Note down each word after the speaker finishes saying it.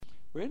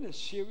We're in a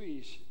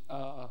series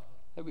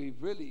that we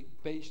really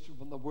based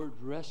from the word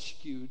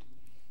rescued,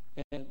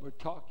 and we're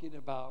talking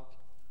about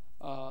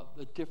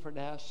the different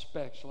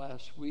aspects.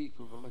 Last week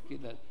we were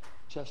looking at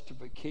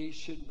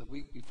justification. The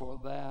week before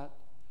that,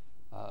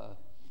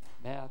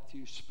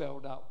 Matthew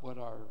spelled out what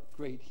our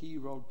great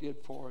hero did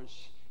for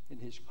us in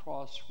his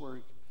cross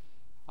work.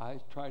 I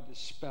tried to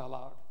spell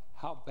out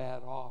how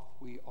bad off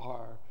we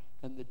are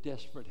and the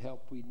desperate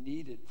help we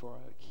needed for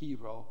a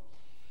hero.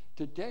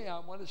 Today I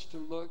want us to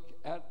look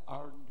at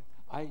our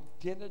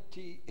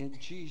identity in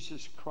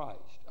Jesus Christ,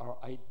 our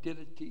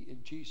identity in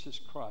Jesus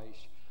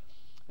Christ.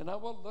 And I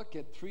will look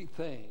at three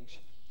things.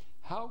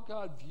 How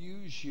God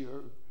views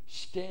your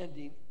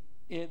standing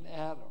in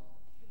Adam.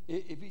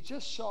 If he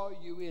just saw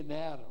you in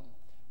Adam,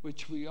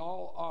 which we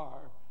all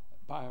are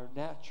by our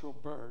natural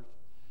birth,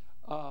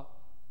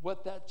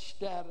 what that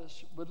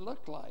status would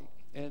look like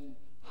and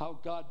how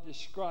God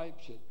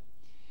describes it.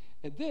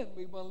 And then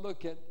we want to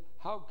look at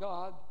how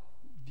God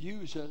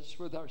views us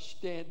with our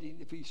standing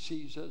if he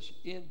sees us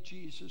in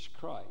Jesus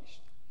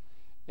Christ.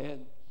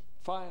 And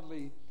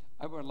finally,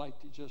 I would like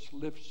to just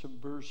lift some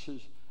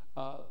verses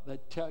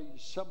that tell you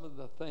some of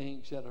the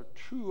things that are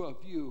true of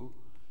you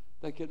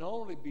that can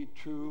only be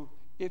true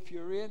if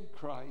you're in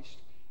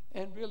Christ,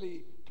 and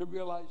really to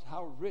realize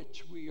how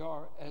rich we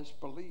are as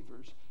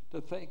believers,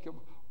 to think of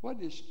what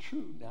is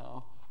true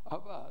now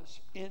of us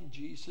in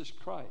Jesus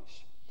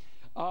Christ.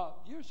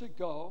 Years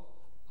ago,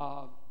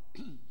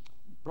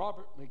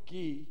 Robert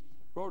McGee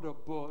wrote a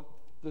book,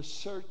 The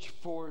Search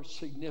for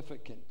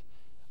Significance.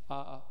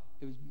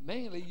 It was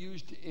mainly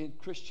used in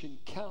Christian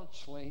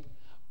counseling,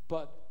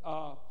 but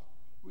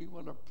we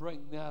want to bring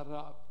that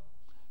up.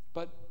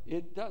 But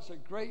it does a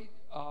great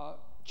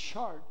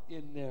chart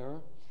in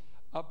there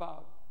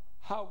about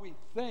how we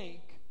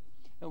think,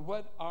 and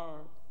what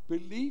our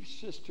belief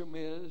system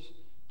is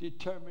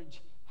determines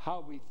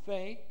how we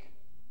think.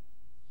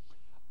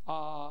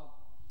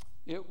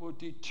 It will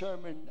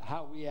determine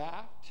how we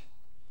act,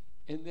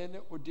 and then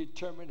it will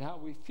determine how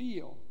we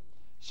feel.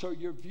 So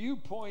your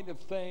viewpoint of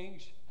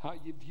things, how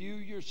you view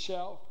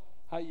yourself,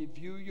 how you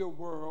view your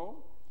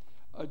world,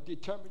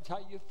 determines how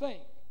you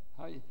think,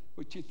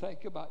 what you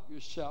think about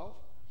yourself.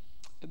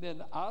 And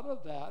then out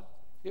of that,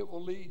 it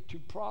will lead to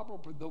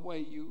probably the way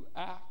you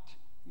act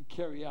and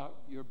carry out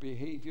your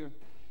behavior.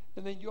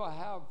 And then you'll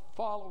have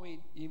following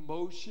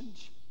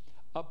emotions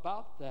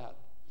about that.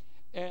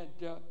 And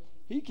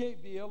he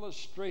gave the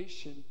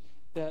illustration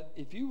that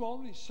if you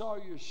only saw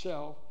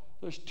yourself,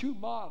 there's two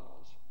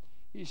models.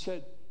 He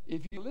said,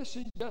 if you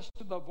listen just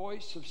to the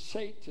voice of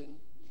Satan,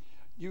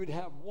 you would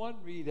have one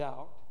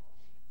readout,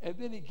 and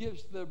then he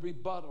gives the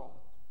rebuttal,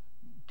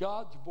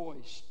 God's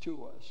voice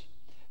to us.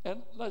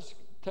 And let's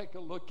take a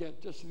look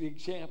at just the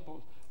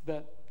examples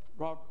that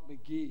Robert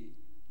McGee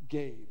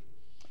gave.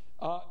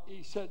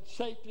 He said,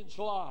 Satan's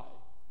lie,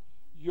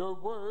 your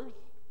worth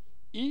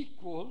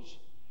equals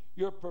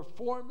your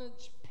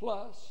performance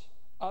plus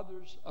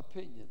others'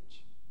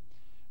 opinions.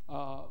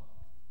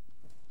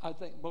 I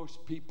think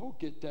most people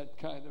get that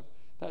kind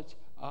of,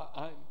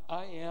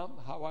 I am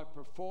how I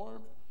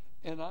perform,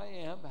 and I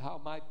am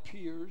how my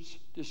peers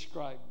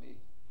describe me.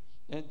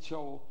 And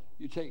so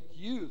you take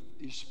youth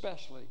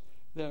especially,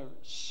 they're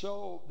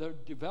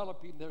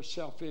developing their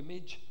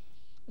self-image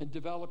and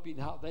developing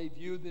how they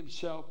view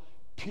themselves,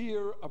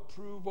 peer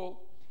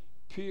approval,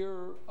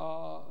 peer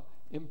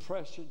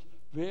impressions,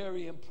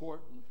 very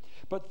important.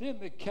 But then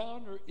the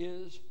counter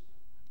is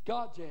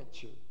God's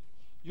answer.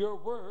 You're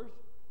worth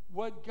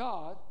what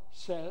God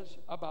says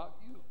about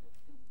you.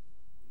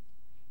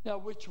 Now,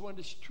 which one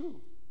is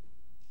true?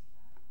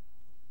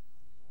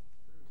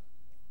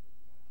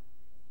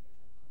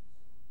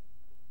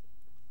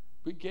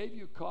 We gave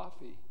you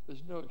coffee.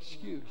 There's no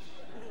excuse.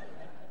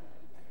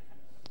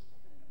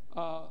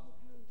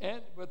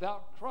 And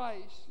without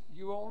Christ,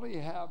 you only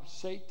have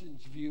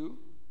Satan's view,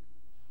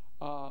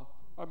 or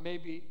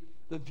maybe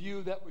the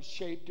view that was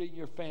shaped in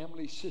your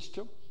family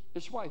system.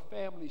 That's why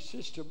family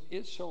system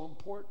is so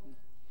important.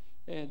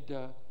 And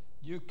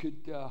you could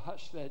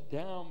hush that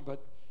down,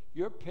 but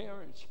your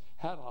parents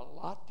had a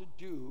lot to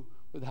do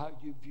with how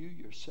you view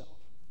yourself.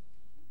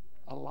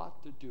 A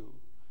lot to do,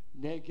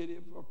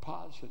 negative or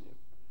positive.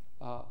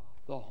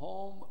 The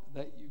home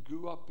that you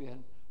grew up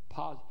in,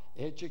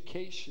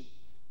 education,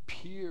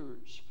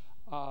 peers,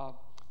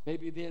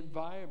 maybe the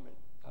environment,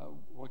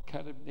 what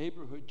kind of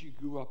neighborhood you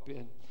grew up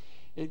in.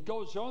 It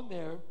goes on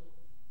there,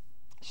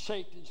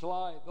 Satan's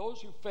lie.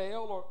 Those who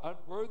fail are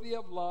unworthy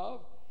of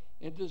love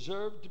and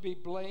deserve to be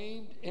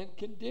blamed and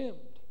condemned.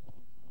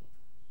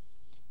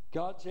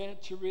 God's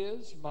answer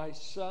is, my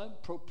son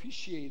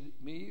propitiated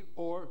me,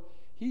 or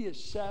he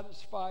has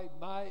satisfied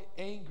my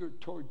anger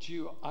towards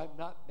you. I'm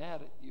not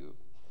mad at you.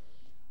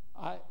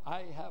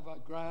 I have a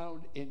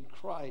ground in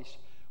Christ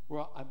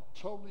where I'm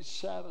totally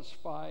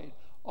satisfied.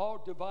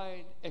 All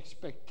divine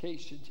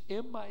expectations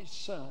in my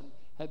son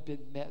have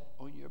been met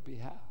on your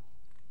behalf.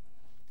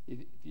 If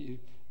you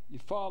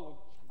follow,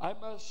 I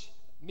must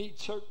meet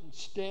certain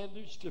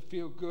standards to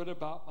feel good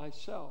about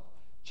myself.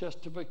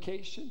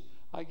 Justification,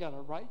 I got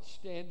a right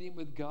standing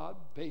with God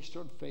based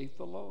on faith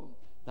alone,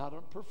 not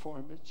on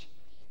performance,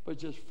 but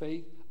just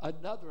faith.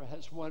 Another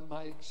has won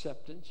my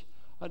acceptance.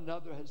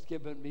 Another has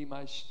given me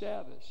my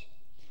status.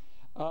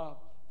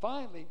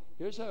 Finally,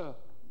 here's a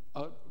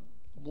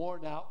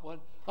worn out one.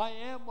 I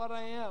am what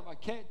I am. I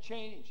can't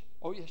change.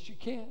 Oh, yes, you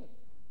can.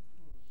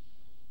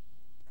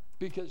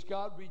 Because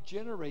God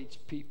regenerates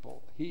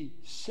people. He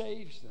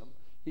saves them.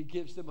 He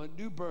gives them a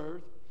new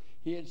birth.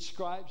 He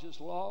inscribes His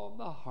law on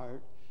the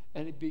heart,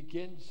 and He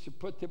begins to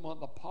put them on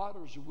the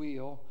potter's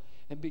wheel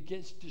and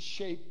begins to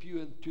shape you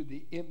into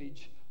the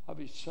image of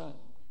His Son.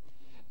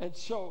 And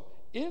so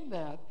in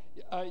that,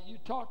 you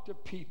talk to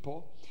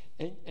people,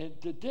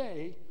 and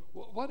today,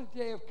 what a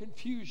day of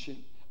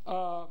confusion.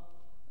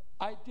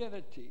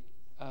 Identity.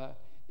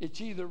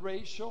 It's either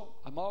racial.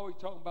 I'm always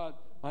talking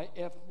about my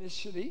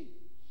ethnicity.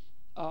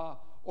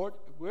 Or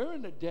we're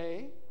in a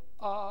day,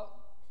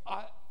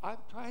 I'm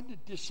trying to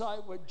decide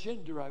what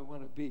gender I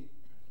want to be.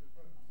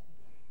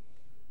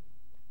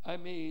 I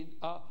mean,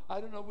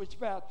 I don't know which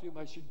bathroom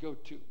I should go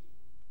to.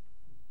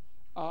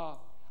 I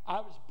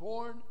was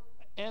born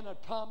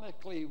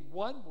anatomically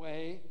one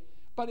way,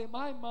 but in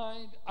my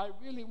mind, I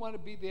really want to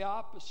be the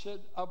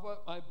opposite of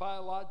what my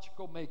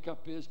biological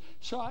makeup is.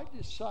 So I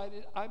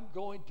decided I'm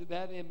going to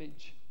that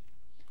image.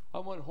 I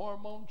want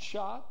hormone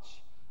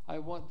shots. I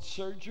want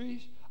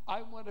surgeries.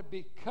 I want to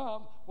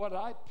become what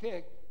I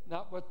picked,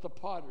 not what the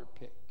potter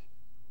picked.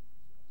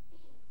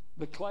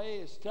 The clay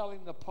is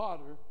telling the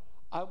potter,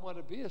 I want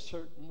to be a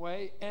certain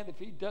way, and if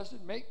he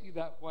doesn't make me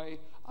that way,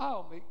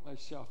 I'll make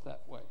myself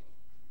that way.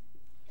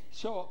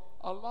 So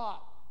a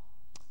lot.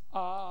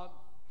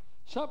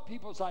 Some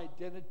people's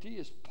identity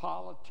is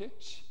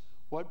politics.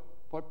 What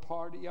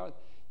party are?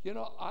 You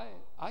know,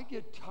 I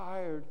get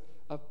tired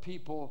of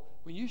people,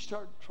 when you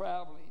start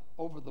traveling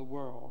over the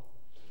world,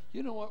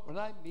 you know what, when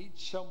I meet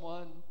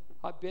someone,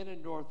 I've been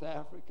in North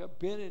Africa,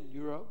 been in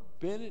Europe,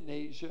 been in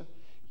Asia,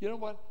 you know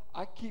what,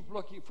 I keep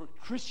looking for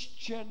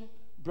Christian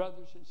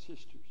brothers and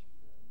sisters.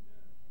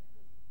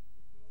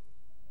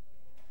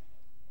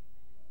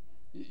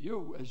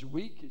 You're as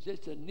weak as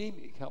it's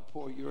anemic how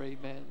poor your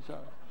amens are.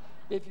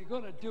 If you're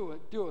going to do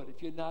it, do it.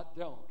 If you're not,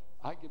 don't.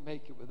 I can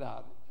make it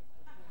without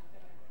it.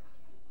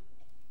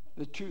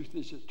 The truth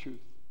is the truth.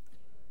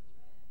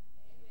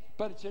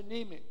 But it's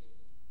anemic.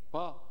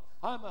 Well,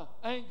 I'm an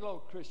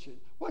Anglo-Christian.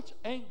 What's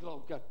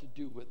Anglo got to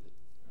do with it?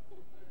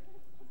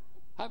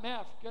 I'm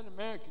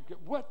African-American.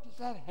 What does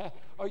that have?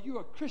 Are you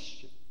a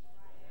Christian?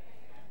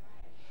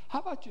 How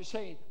about you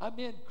saying, I'm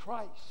in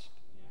Christ?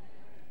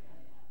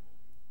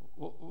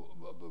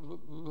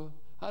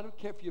 I don't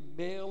care if you're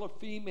male or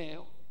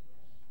female.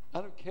 I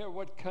don't care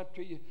what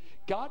country you...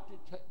 God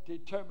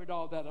determined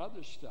all that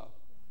other stuff.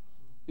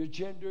 Your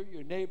gender,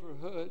 your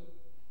neighborhood.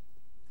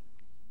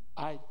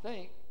 I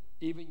think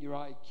even your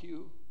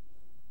IQ.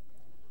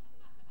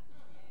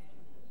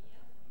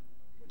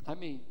 I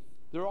mean,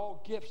 they're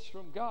all gifts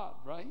from God,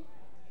 right?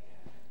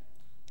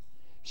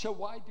 So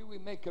why do we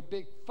make a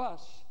big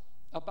fuss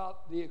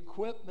about the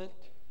equipment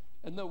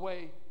and the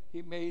way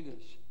He made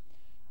us?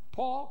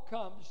 Paul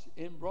comes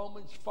in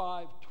Romans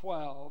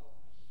 5:12,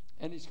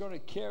 and he's going to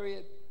carry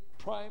it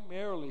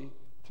primarily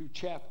through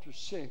chapter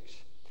 6.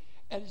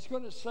 And he's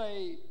going to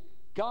say,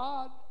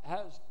 God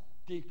has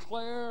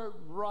declared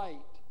right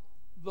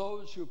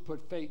those who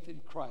put faith in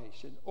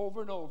Christ. And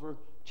over,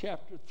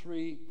 chapter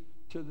 3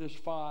 to this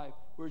 5,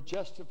 we're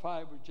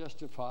justified,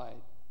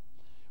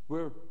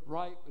 We're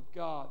right with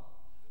God.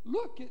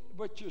 Look at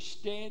what your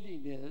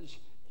standing is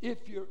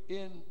if you're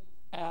in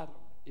Adam.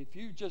 If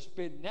you've just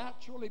been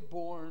naturally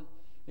born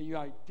and you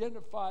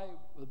identify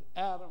with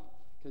Adam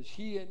because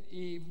he and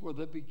Eve were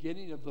the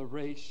beginning of the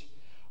race,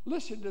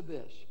 listen to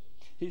this.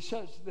 He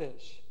says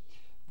this,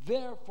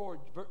 therefore,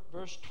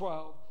 verse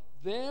 12,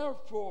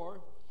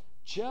 therefore,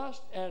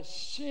 just as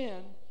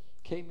sin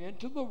came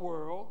into the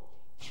world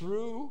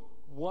through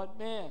one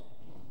man.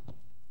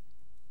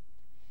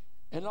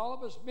 And all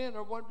of us men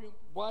are wondering,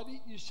 why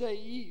didn't you say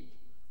Eve?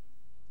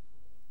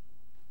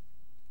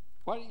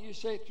 Why didn't you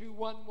say through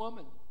one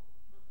woman?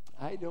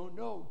 I don't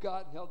know.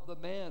 God held the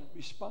man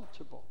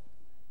responsible.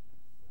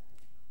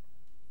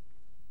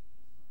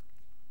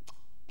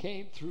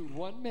 Came through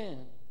one man.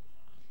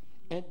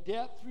 And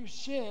death through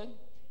sin.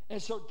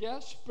 And so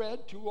death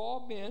spread to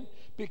all men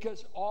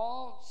because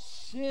all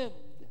sinned.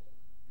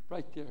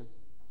 Right there.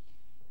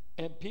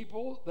 And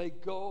people, they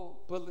go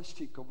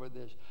ballistic over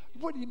this.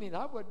 What do you mean?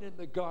 I wasn't in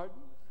the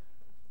garden.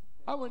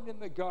 I wasn't in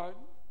the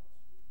garden.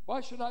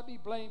 Why should I be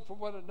blamed for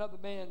what another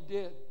man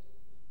did?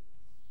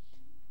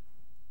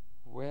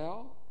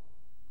 Well,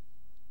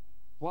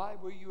 why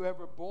were you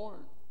ever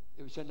born?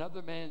 It was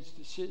another man's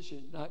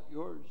decision, not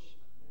yours.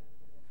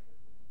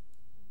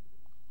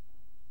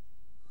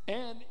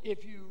 And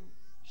if you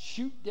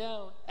shoot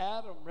down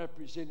Adam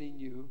representing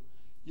you,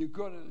 you're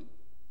going to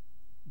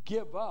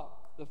give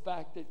up the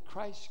fact that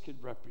Christ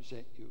could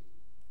represent you.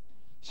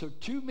 So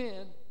 2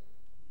 men,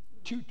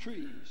 2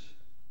 trees.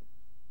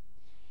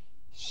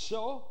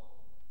 So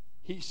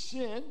he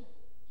sinned,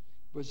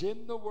 was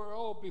in the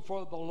world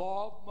before the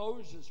law of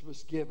Moses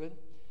was given,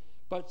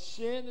 But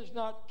sin is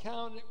not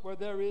counted where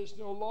there is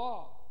no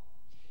law.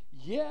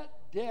 Yet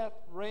death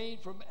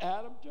reigned from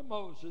Adam to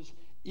Moses,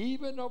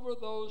 even over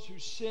those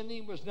whose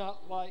sinning was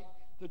not like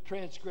the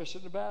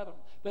transgression of Adam.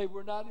 They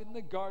were not in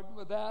the garden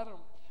with Adam,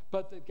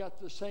 but they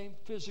got the same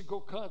physical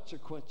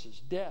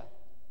consequences, death.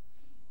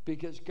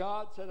 Because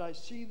God said, I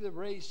see the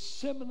race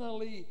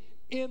similarly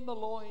in the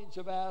loins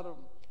of Adam.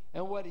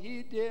 And what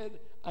he did,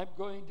 I'm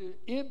going to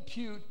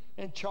impute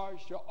and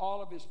charge to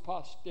all of his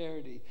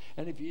posterity.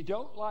 And if you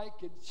don't like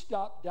it,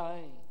 stop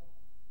dying.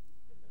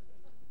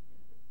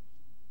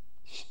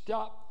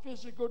 Stop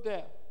physical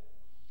death.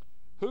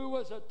 Who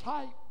was a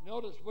type,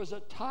 notice, was a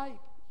type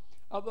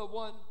of the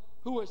one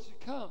who was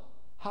to come.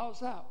 How's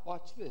that?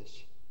 Watch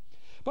this.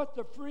 But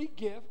the free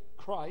gift,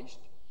 Christ,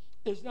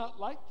 is not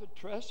like the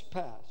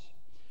trespass.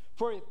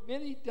 For if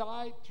many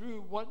died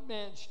through one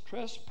man's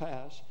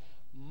trespass,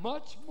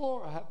 much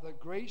more have the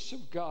grace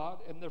of God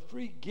and the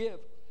free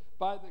gift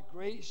by the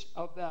grace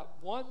of that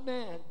one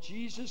man,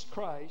 Jesus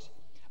Christ,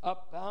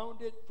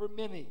 abounded for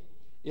many.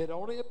 It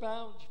only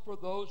abounds for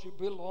those who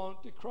belong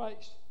to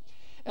Christ.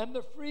 And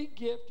the free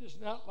gift is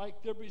not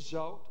like the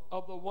result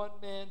of the one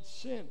man's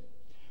sin.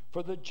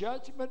 For the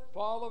judgment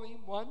following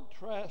one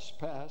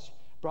trespass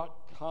brought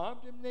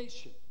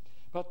condemnation,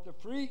 but the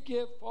free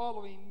gift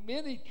following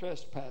many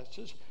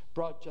trespasses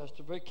brought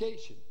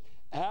justification.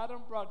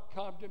 Adam brought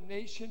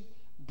condemnation,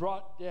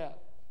 brought death.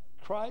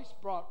 Christ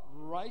brought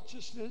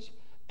righteousness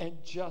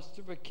and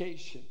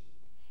justification.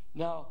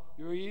 Now,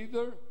 you're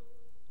either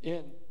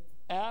in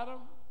Adam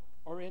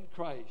or in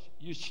Christ.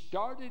 You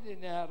started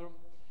in Adam.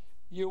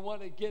 You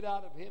want to get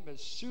out of him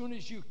as soon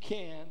as you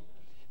can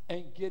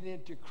and get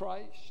into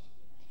Christ.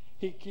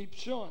 He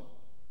keeps on.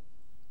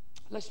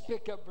 Let's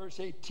pick up verse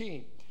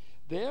 18.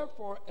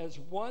 Therefore, as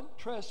one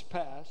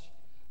trespass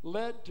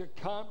led to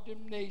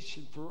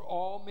condemnation for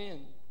all men,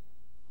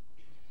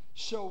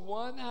 so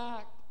one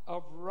act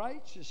of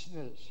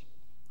righteousness,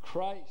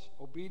 Christ,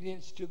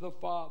 obedience to the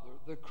Father,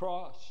 the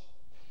cross,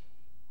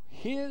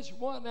 his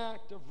one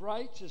act of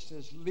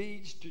righteousness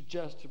leads to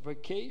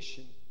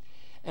justification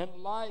and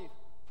life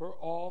for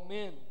all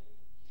men.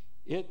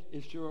 It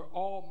is for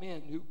all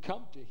men who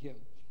come to him.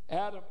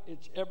 Adam,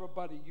 it's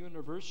everybody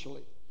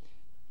universally.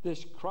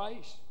 This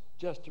Christ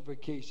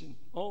justification,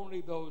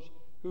 only those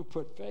who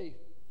put faith.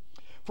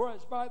 For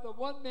as by the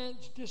one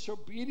man's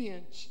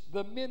disobedience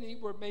the many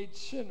were made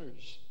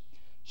sinners,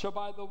 so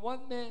by the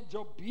one man's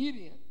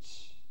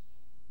obedience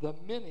the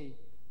many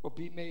will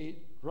be made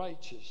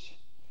righteous.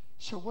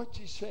 So what's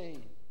he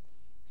saying?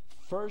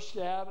 First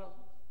Adam,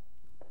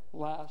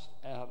 last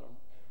Adam.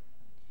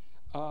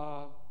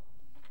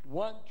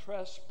 One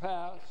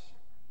trespass,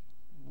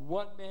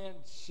 one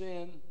man's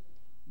sin,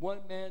 one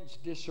man's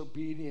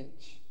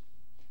disobedience.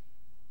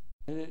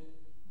 And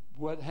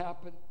what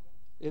happened?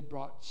 It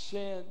brought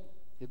sin,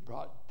 it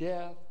brought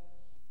death,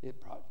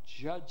 it brought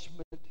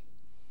judgment,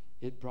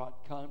 it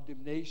brought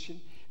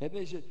condemnation. And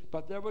they said,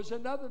 but there was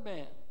another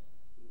man,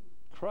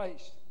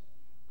 Christ,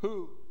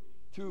 who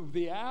through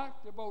the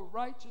act of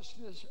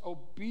righteousness,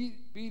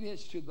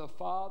 obedience to the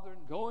Father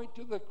and going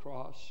to the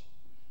cross,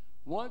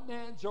 one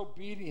man's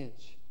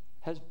obedience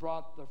has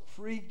brought the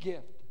free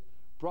gift,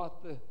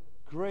 brought the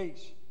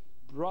grace,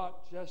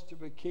 brought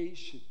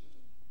justification.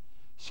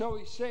 So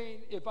he's saying,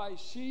 if I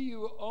see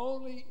you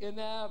only in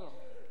Adam,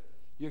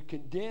 you're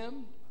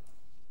condemned.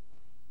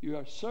 You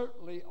are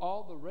certainly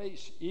all the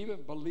race,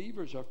 even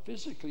believers are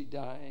physically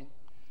dying,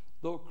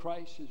 though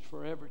Christ has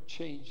forever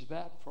changed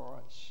that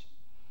for us.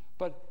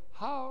 But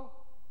how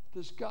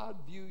does God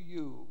view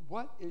you?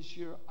 What is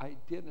your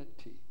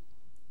identity?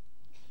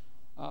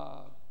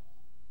 What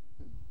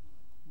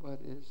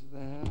is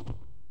that?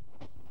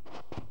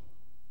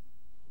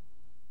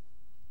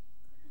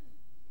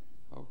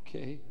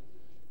 Okay.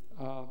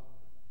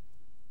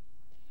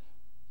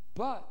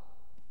 But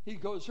he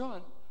goes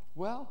on,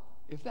 well,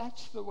 if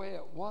that's the way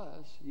it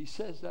was, he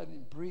says that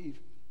in brief,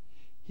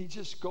 he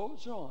just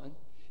goes on.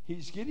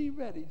 He's getting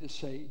ready to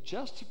say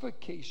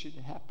justification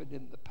happened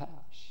in the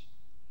past.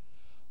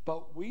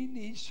 But we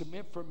need some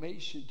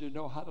information to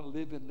know how to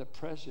live in the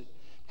present,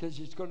 because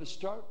he's going to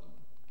start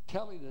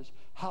telling us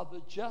how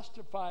the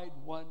justified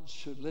ones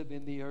should live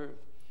in the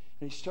earth.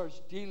 And he starts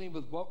dealing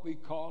with what we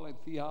call in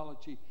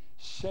theology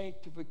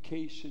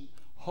sanctification,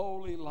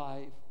 holy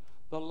life,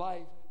 the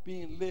life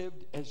being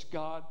lived as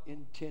God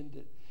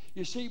intended.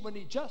 You see, when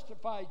he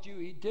justified you,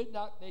 he did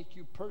not make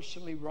you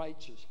personally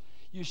righteous.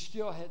 You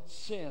still had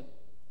sin.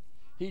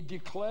 He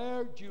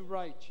declared you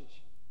righteous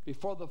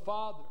before the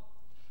Father.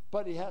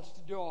 But he has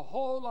to do a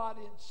whole lot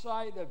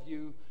inside of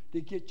you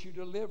to get you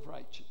to live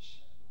righteous.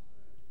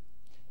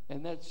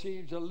 And that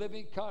seems a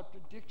living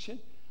contradiction,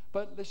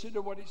 but listen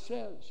to what he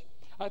says.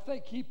 I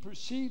think he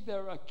perceived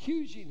they're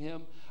accusing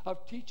him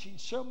of teaching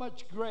so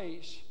much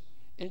grace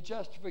in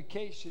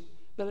justification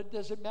that it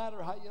doesn't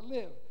matter how you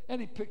live. And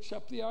he picks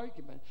up the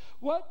argument.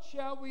 What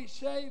shall we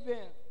say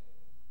then?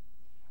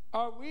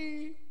 Are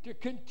we to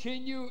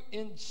continue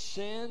in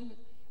sin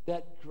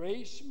that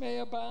grace may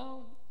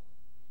abound?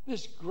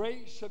 This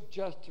grace of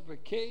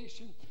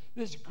justification,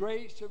 this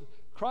grace of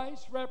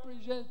Christ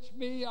represents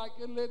me. I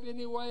can live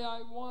any way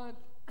I want.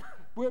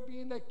 We're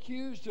being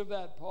accused of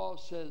that, Paul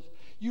says.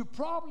 You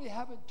probably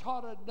haven't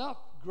taught enough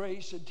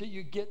grace until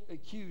you get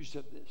accused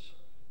of this.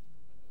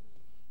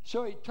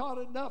 So he taught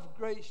enough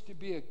grace to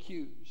be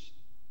accused.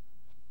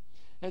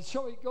 And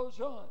so he goes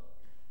on.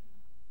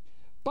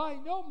 By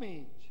no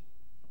means.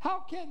 How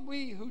can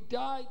we who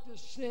died to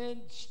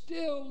sin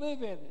still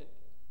live in it?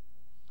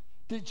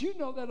 Did you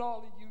know that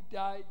all of you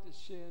died to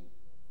sin?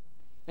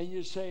 And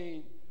you're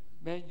saying,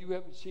 man, you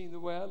haven't seen the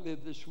way I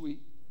live this week.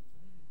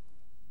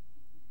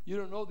 You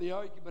don't know the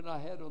argument I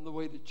had on the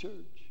way to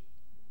church.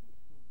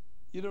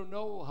 You don't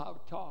know how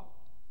to talk,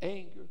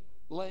 anger,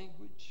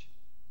 language,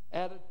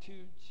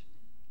 attitudes.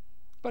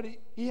 But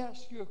he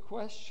asks you a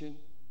question.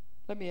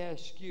 Let me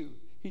ask you.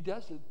 He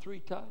does it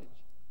 3 times.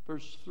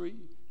 Verse 3,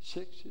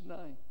 6, and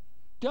 9.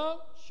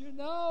 Don't you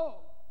know?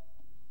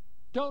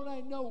 Don't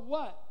I know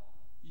what?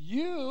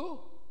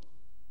 You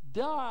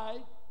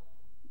died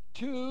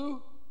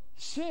to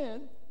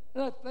sin.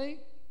 And I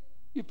think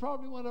you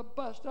probably want to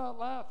bust out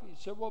laughing. You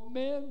say, well,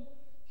 men,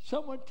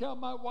 someone tell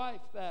my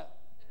wife that.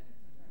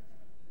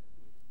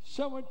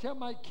 Someone tell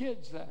my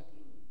kids that.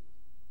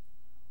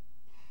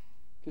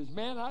 Because,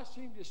 man, I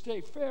seem to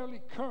stay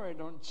fairly current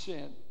on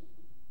sin.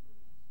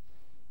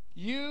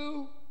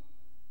 You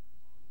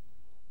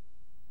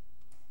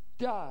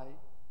died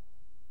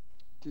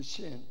to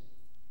sin.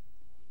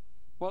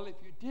 Well, if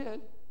you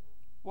did,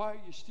 why are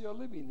you still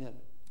living in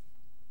it?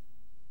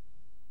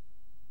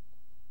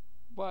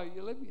 Why are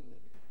you living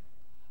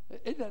in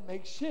it? It doesn't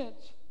make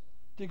sense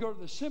to go to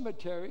the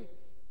cemetery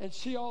and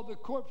see all the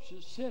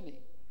corpses sinning.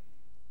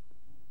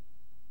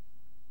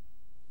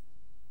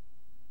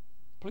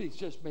 Please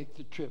just make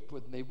the trip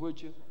with me,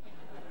 would you?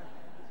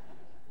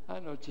 I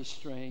know it's a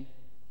strain.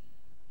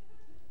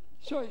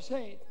 So he's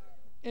saying,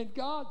 in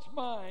God's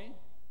mind,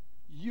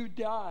 you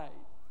died.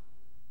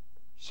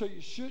 So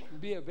you shouldn't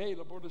be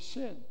available to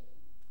sin.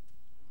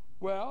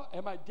 Well,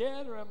 am I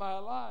dead or am I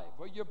alive?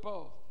 Well, you're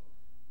both.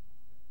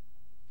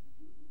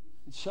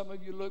 And some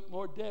of you look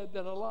more dead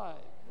than alive.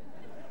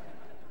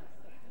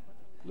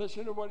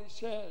 Listen to what he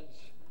says.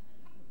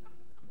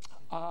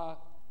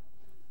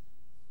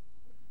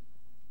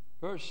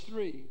 Verse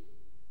 3.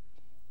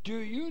 Do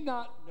you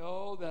not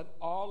know that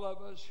all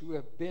of us who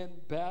have been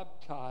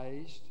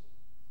baptized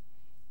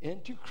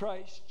into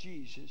Christ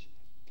Jesus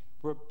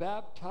were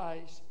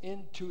baptized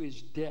into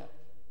his death?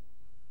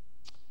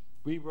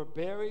 We were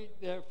buried,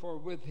 therefore,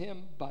 with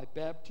him by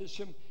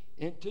baptism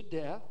into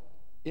death,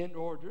 in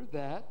order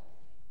that,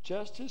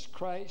 just as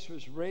Christ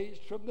was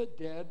raised from the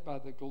dead by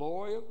the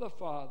glory of the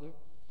Father,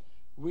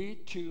 we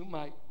too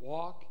might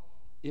walk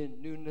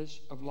in newness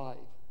of life.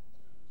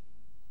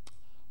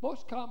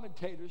 Most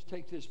commentators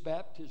take this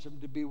baptism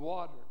to be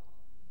water.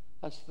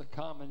 That's the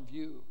common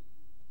view.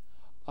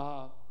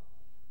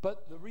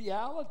 But the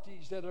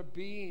realities that are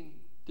being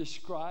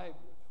described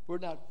were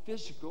not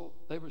physical,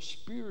 they were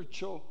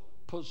spiritual,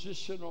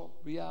 positional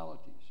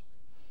realities.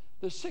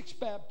 There's 6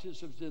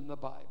 baptisms in the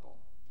Bible.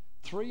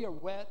 3 are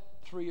wet,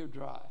 3 are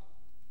dry.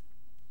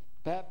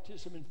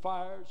 Baptism in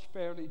fire is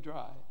fairly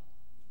dry.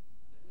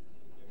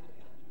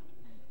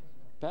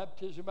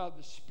 Baptism of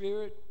the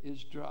Spirit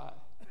is dry.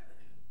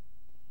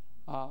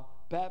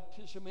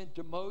 Baptism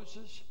into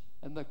Moses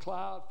and the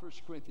cloud, 1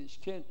 Corinthians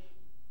 10,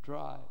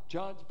 dry.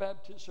 John's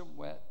baptism,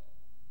 wet.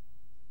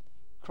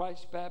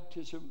 Christ's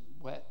baptism,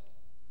 wet.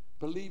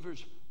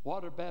 Believers'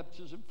 water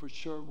baptism, for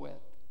sure,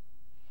 wet.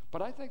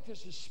 But I think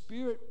this is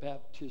Spirit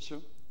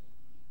baptism,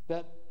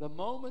 that the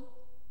moment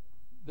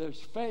there's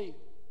faith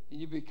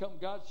and you become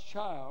God's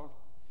child,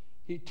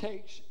 he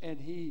takes and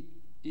he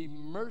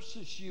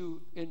immerses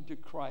you into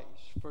Christ.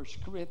 1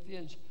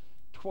 Corinthians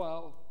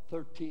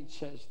 12:13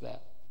 says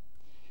that.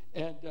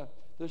 And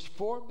there's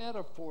 4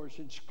 metaphors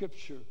in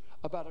Scripture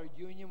about our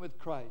union with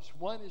Christ.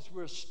 One is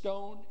we're a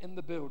stone in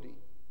the building,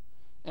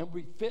 and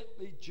we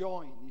fitly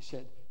join. He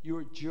said, you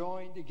are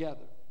joined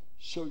together.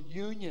 So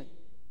union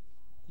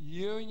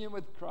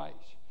with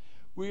Christ.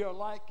 We are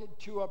likened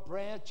to a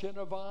branch in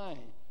a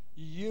vine.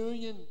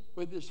 Union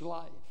with his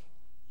life.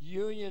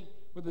 Union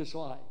with his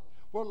life.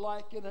 We're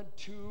likened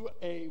unto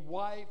a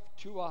wife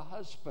to a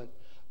husband.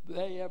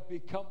 They have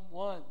become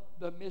one.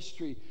 The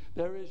mystery.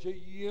 There is a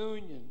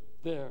union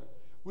there.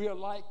 We are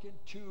likened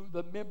to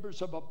the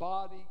members of a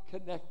body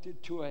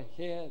connected to a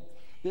head.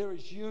 There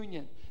is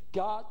union.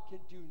 God can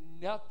do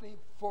nothing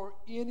for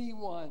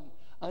anyone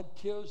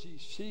until he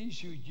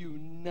sees you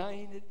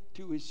united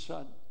to his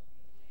Son.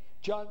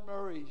 John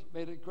Murray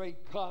made a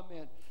great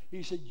comment.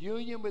 He said,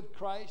 union with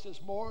Christ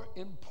is more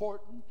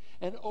important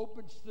and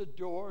opens the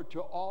door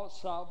to all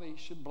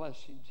salvation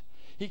blessings.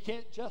 He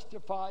can't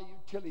justify you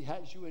till he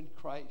has you in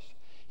Christ.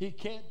 He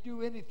can't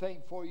do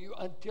anything for you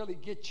until he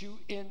gets you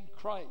in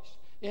Christ.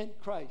 In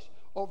Christ.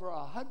 Over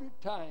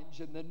 100 times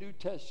in the New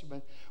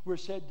Testament, we're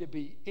said to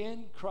be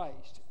in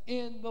Christ,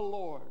 in the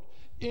Lord,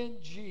 in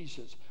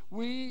Jesus.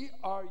 We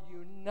are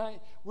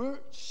united. We're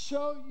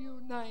so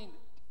united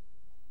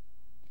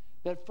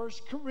that 1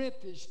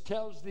 Corinthians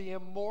tells the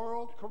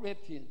immoral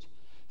Corinthians,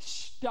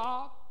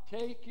 stop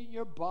taking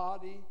your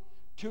body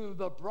to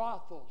the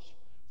brothels.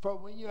 For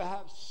when you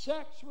have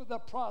sex with a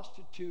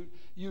prostitute,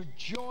 you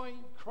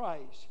join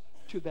Christ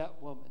to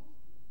that woman.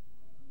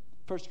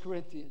 1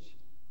 Corinthians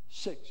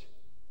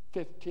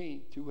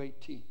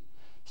 6:15-18.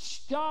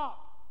 Stop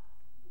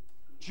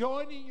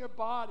joining your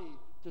body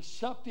to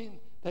something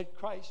that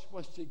Christ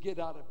wants to get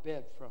out of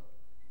bed from.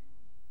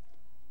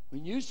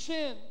 When you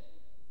sin,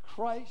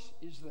 Christ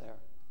is there.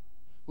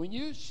 When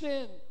you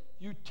sin,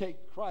 you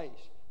take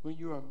Christ when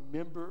you're a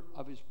member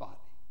of his body.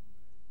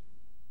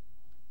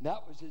 And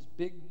that was his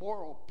big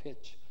moral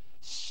pitch.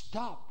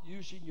 Stop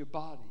using your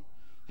body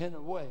in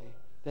a way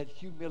that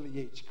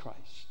humiliates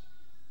Christ.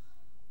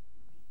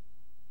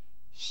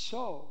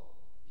 So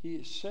he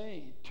is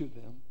saying to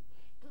them,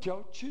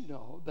 don't you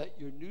know that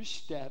your new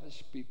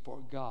status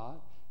before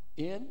God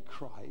in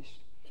Christ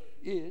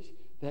is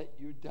that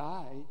you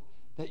died,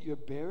 that you're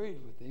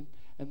buried with him,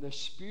 and the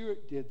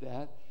Spirit did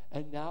that,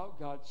 and now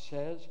God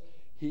says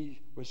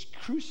he was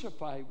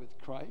crucified with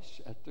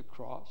Christ at the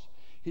cross.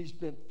 He's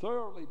been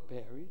thoroughly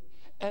buried,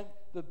 and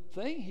the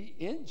thing he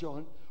ends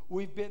on,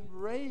 we've been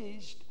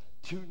raised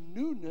to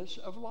newness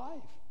of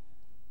life.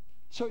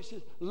 So he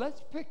says,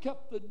 let's pick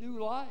up the new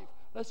life.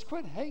 Let's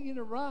quit hanging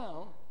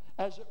around,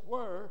 as it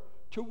were,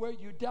 to where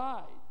you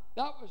died.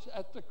 That was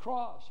at the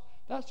cross.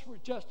 That's for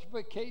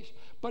justification.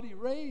 But he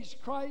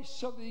raised Christ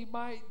so that he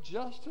might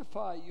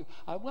justify you.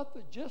 I want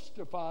the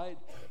justified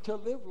to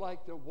live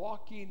like they're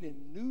walking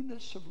in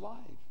newness of life.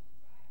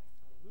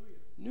 Hallelujah.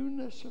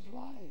 Newness of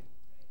life.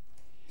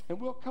 And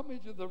we'll come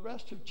into the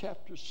rest of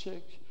chapter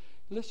 6.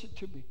 Listen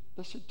to me.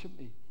 Listen to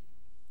me.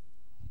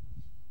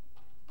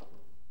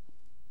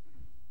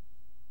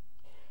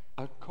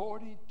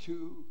 According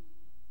to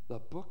the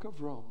book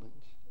of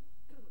Romans,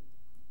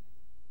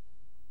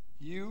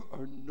 you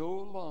are no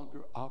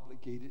longer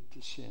obligated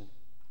to sin.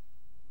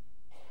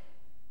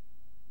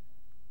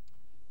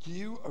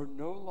 You are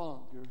no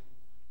longer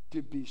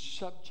to be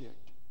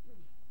subject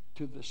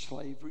to the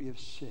slavery of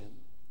sin.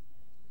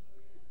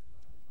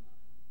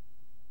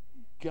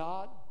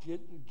 God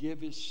didn't give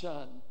his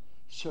son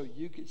so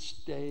you could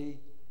stay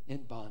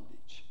in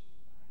bondage.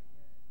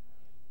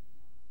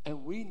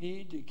 And we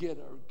need to get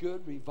a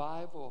good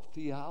revival of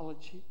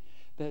theology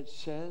that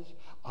says,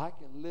 I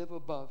can live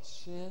above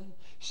sin.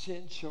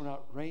 Sin shall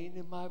not reign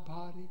in my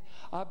body.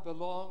 I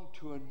belong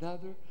to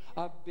another.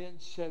 I've been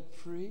set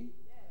free.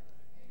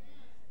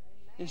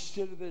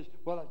 Instead of this,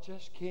 well, I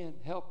just can't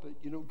help it.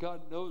 You know,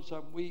 God knows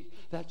I'm weak.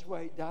 That's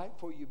why he died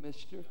for you,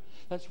 mister.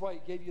 That's why he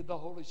gave you the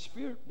Holy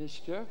Spirit,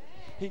 mister.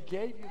 He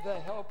gave you the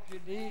help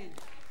you need.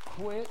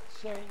 Quit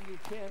saying you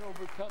can't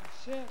overcome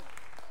sin.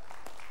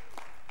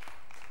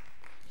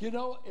 You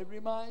know, it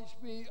reminds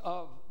me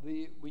of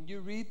when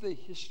you read the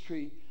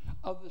history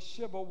of the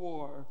Civil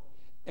War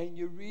and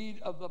you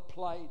read of the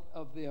plight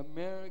of the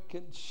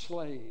American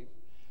slave,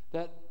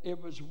 that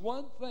it was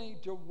one thing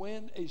to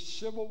win a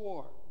civil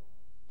war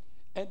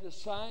and to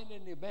sign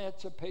an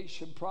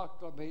Emancipation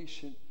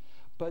Proclamation,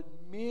 but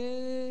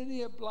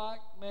many a black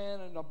man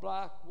and a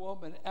black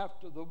woman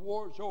after the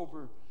war's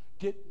over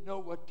didn't know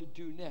what to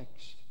do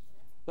next.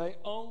 They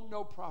owned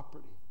no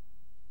property.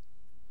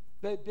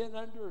 They'd been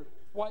under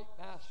white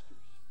masters.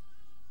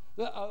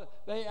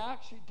 They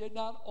actually did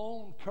not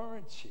own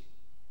currency.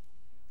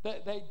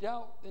 They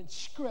dealt in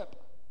scrip.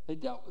 They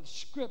dealt with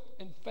scrip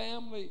and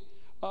family.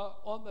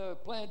 On the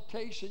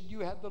plantation,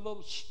 you had the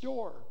little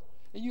store,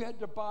 and you had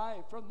to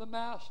buy from the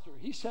master.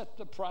 He set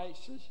the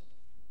prices.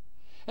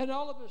 And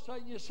all of a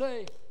sudden you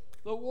say,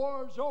 the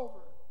war's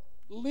over.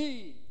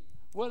 Lee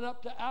went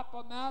up to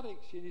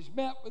Appomattox, and he's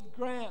met with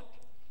Grant.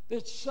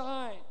 It's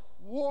signed,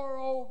 war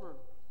over.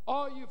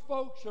 All you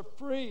folks are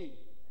free.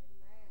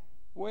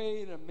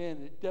 Wait a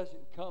minute, it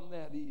doesn't come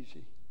that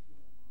easy.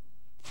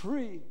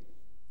 Free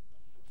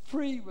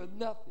with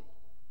nothing,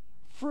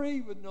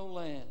 free with no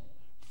land,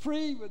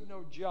 free with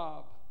no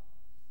job.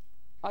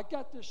 I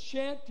got this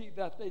shanty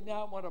that they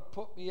now want to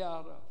put me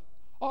out of.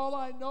 All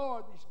I know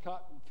are these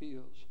cotton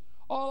fields.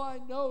 All I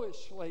know is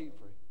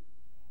slavery.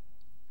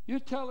 You're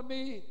telling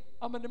me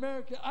I'm an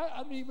American?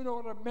 I don't even know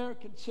what an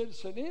American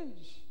citizen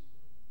is.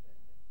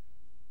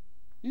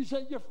 You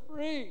say you're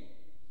free.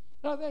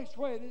 Now, that's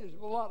the way it is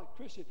with a lot of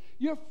Christians.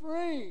 You're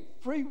free.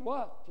 Free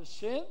what? To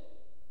sin?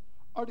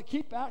 Or to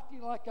keep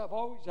acting like I've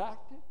always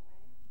acted?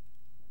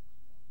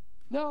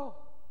 No.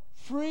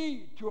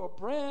 Free to a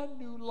brand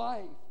new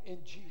life in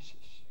Jesus.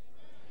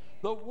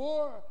 The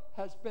war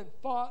has been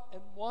fought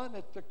and won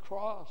at the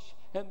cross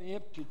and the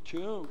empty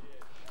tomb.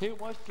 He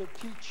wants to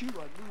teach you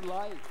a new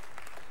life,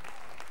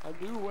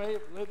 a new way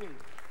of living.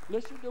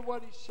 Listen to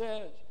what he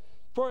says.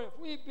 For if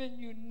we've been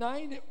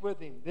united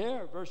with him,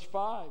 there, verse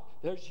 5,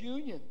 there's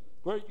union.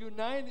 We're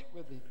united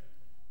with him.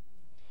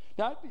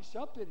 Now, it'd be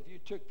something if you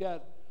took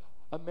that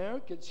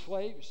American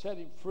slave, set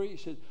him free,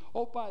 said,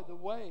 oh, by the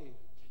way,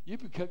 you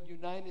become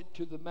united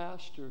to the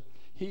master.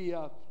 He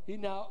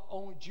now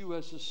owns you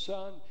as a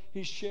son.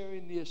 He's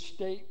sharing the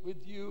estate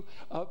with you.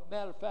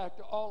 Matter of fact,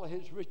 all of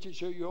his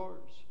riches are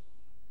yours.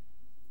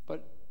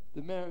 But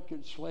the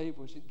American slave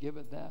wasn't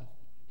given that.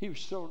 He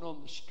was thrown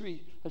on the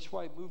street. That's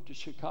why he moved to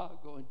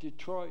Chicago and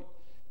Detroit.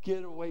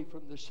 get away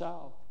from the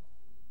South.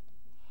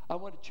 I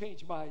want to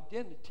change my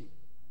identity.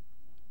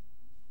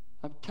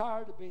 I'm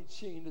tired of being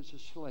seen as a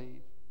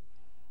slave.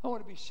 I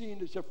want to be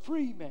seen as a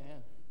free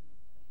man.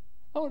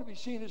 I want to be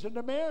seen as an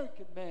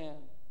American man.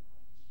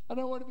 I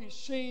don't want to be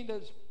seen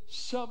as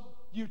some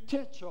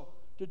utensil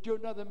to do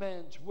another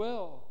man's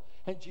will.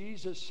 And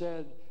Jesus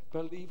said,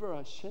 believer,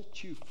 I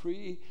set you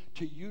free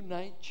to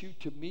unite you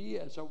to me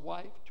as a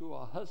wife to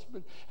a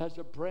husband, as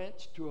a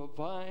branch to a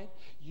vine.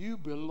 You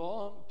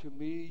belong to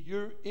me.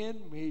 You're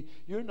in me.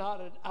 You're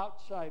not an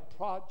outside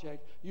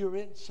project. You're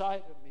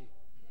inside of me.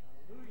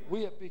 Hallelujah.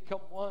 We have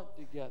become one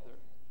together.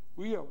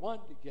 We are one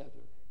together.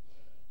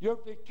 Your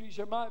victories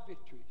are my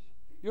victories.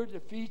 Your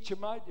defeats are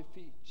my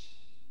defeats.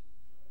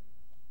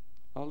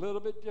 A little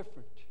bit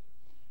different.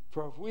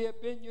 For if we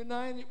have been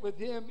united with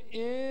him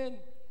in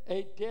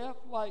a death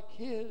like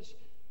his,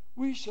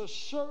 we shall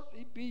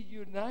certainly be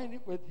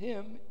united with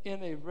him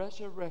in a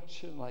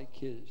resurrection like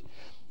his.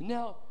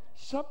 Now,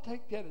 some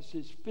take that as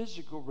his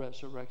physical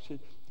resurrection.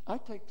 I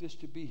take this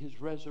to be his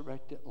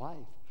resurrected life.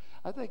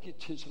 I think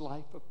it's his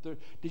life up there.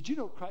 Did you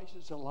know Christ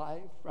is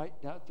alive right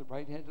now at the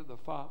right hand of the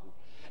Father?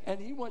 And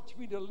he wants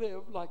me to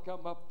live like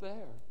I'm up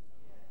there.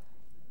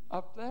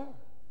 Up there.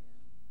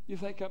 You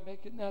think I'm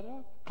making that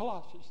up?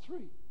 Colossians 3.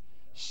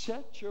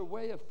 Set your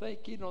way of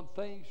thinking on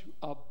things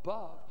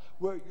above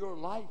where your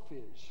life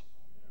is.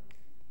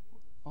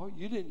 Oh,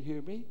 you didn't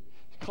hear me.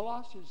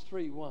 Colossians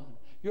 3:1.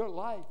 Your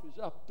life is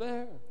up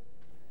there.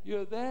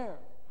 You're there.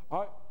 All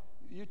right.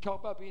 You talk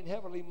about being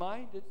heavenly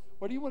minded.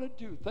 What do you want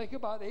to do? Think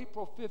about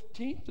April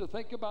 15th or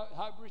think about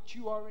how rich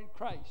you are in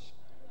Christ?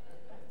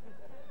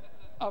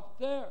 Up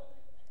there.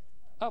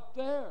 Up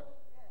there.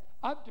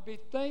 I'm to be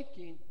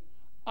thinking,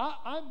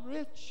 I'm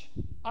rich.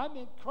 I'm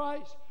in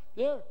Christ.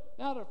 There,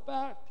 matter of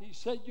fact, he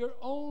said, you're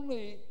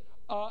only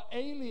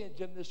aliens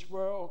in this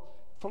world.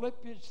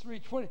 Philippians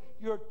 3:20.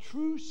 Your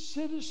true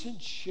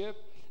citizenship,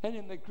 and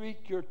in the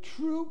Greek, your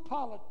true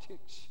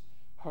politics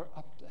are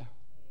up there.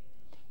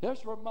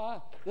 That's where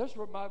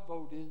my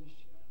vote is.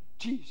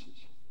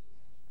 Jesus,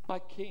 my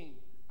King,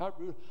 my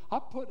ruler. I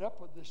put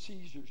up with the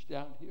Caesars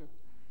down here.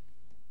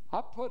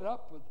 I put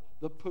up with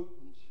the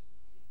Putins.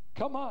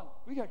 Come on,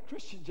 we got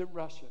Christians in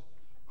Russia.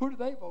 Who do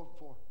they vote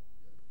for?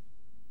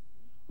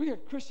 We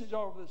got Christians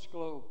all over this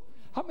globe.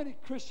 How many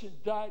Christians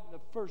died in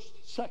the first,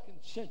 second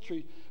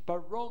century by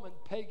Roman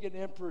pagan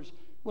emperors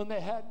when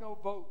they had no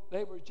vote?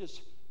 They were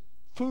just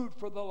food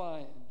for the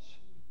lions.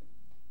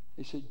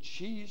 They said,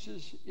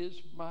 Jesus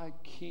is my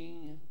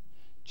King.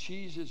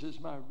 Jesus is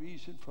my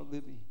reason for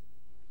living.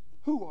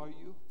 Who are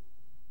you?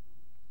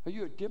 Are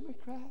you a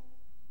Democrat?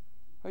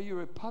 Are you a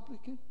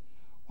Republican?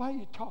 Why are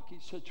you talking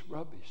such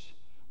rubbish?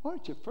 Why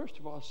don't you first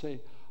of all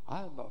say,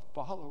 I am a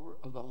follower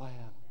of the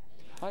Lamb.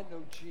 I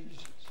know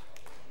Jesus.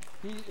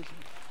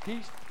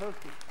 He's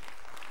perfect.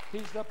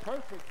 He's the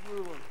perfect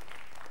ruler.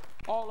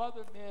 All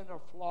other men are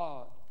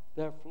flawed.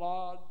 They're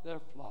flawed. They're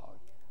flawed.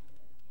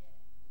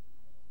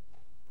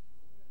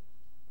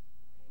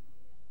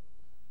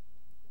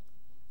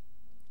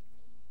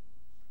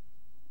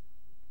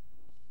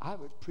 I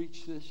would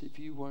preach this if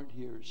you weren't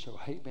here, so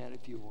amen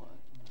if you want.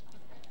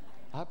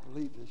 I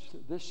believe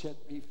this. This set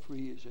me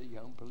free as a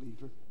young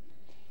believer.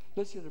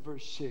 Listen to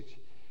verse 6.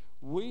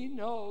 We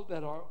know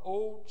that our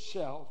old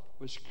self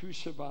was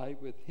crucified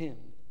with him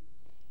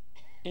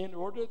in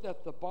order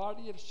that the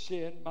body of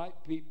sin might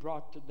be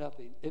brought to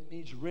nothing. It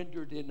means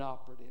rendered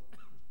inoperative.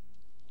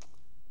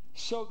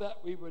 So that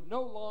we would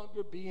no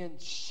longer be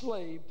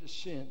enslaved to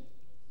sin.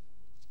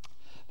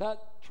 That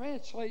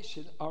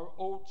translation, our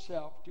old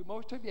self, do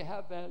most of you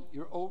have that,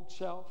 your old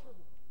self?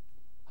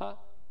 Huh?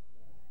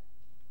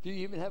 Do you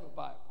even have a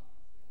Bible?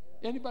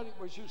 Anybody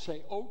would you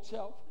say old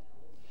self?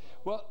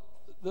 Well,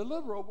 the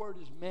literal word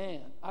is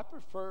man. I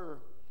prefer,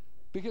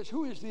 because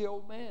who is the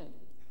old man?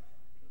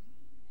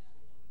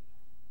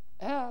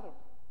 Adam.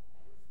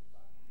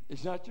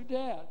 It's not your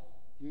dad.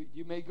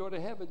 You may go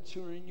to heaven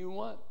sooner than you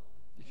want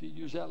if you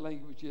use that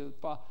language.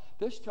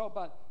 This is talking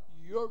about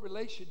your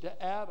relation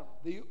to Adam,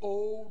 the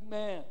old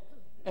man.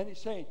 And he's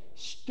saying,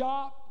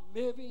 stop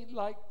living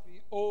like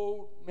the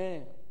old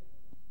man.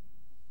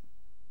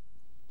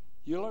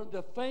 You learn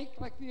to think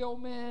like the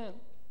old man.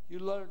 You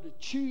learn to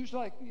choose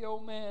like the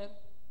old man.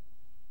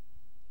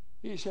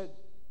 He said,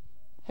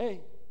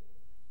 hey,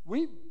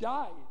 we've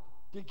died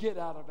to get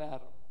out of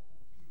Adam.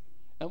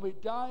 And we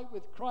died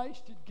with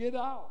Christ to get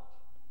out.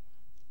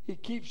 He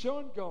keeps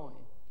on going.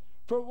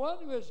 For one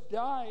who has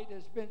died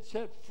has been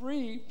set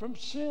free from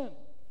sin.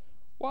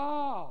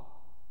 Wow.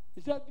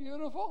 Is that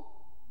beautiful?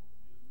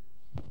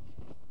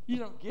 You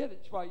don't get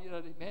it. That's why you're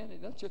not demanding.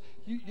 That's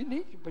you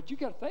need to, but you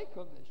got to think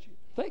on this.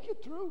 Think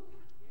it through.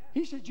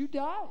 He said, you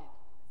died.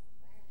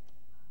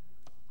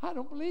 I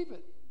don't believe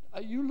it.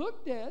 You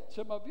look dead,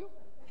 some of you.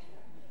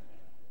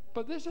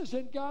 But this is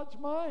in God's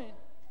mind.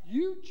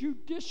 You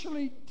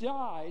judicially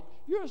died.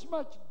 You're as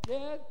much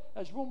dead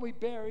as when we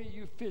bury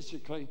you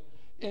physically.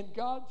 In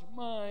God's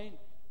mind,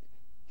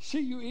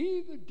 see, you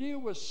either deal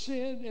with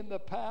sin in the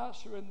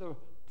past or in the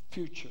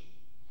future.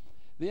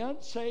 The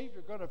unsaved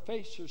are going to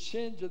face their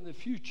sins in the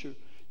future.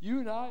 You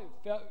and I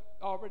have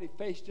already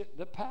faced it in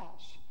the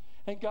past.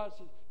 And God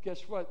says,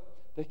 guess what?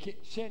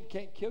 Sin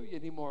can't kill you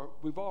anymore.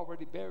 We've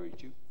already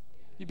buried you.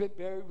 You've been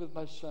buried with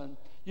my Son.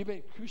 You've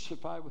been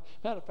crucified with.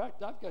 Matter of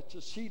fact, I've got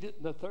you seated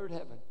in the third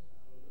heaven.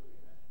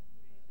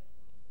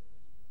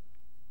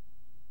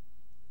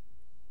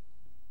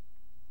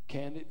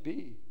 Can it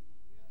be?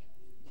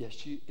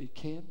 Yes, it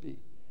can be.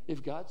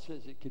 If God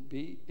says it can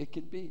be, it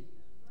can be.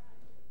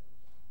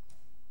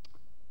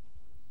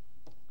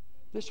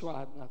 This is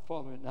why I'm not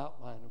following an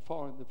outline. I'm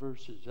following the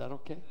verses. Is that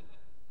okay?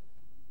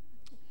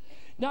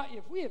 Now,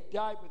 if we have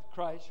died with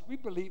Christ, we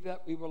believe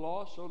that we will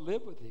also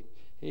live with him.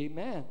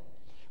 Amen.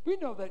 We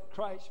know that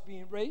Christ,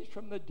 being raised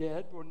from the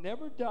dead, will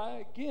never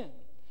die again.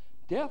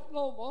 Death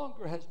no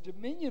longer has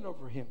dominion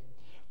over him.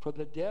 For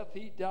the death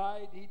he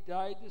died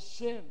to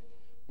sin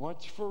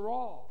once for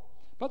all.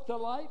 But the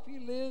life he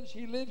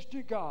lives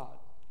to God.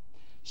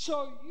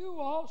 So you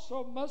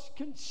also must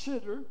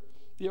consider,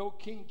 the old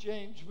King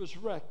James was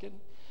reckoned,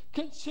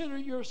 consider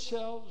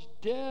yourselves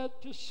dead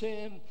to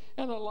sin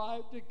and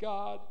alive to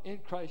God in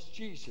Christ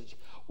Jesus.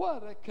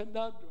 What a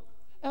conundrum.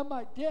 Am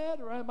I dead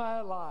or am I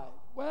alive?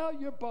 Well,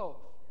 you're both.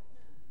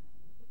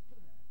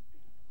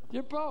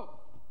 You're both.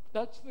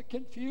 That's the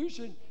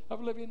confusion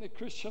of living the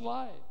Christian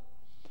life.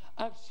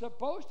 I'm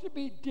supposed to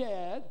be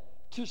dead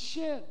to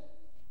sin.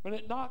 When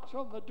it knocks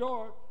on the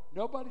door,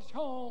 nobody's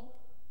home.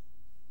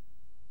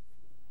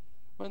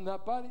 When the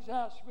buddies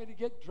ask me to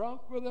get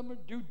drunk with them or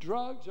do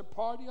drugs or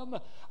party on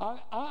the,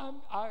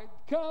 I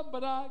come,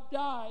 but I've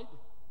died.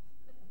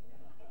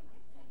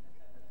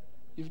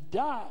 You've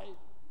died.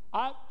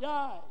 I've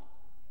died.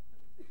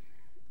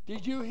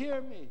 Did you hear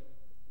me?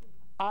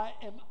 I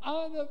am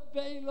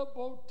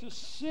unavailable to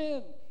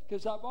sin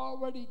because I've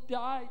already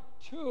died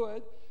to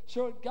it.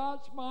 So in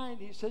God's mind,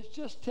 he says,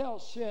 just tell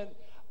sin,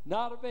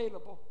 not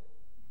available.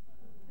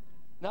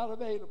 Not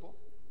available.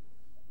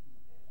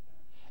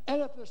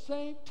 And at the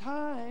same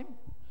time,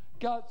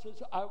 God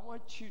says, I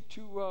want you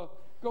to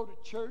go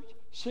to church,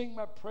 sing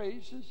my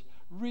praises,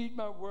 read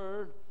my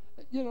word,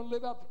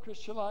 live out the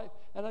Christian life.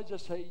 And I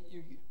just say,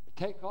 you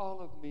take all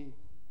of me.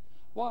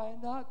 Why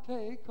not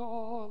take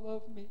all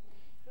of me?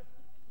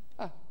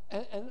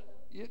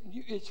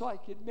 It's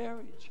like in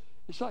marriage.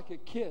 It's like a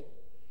kid.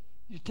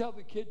 You tell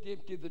the kid to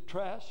empty the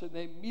trash, and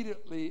they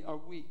immediately are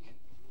weak.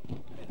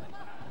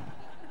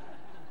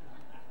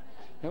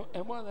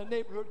 And one of the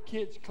neighborhood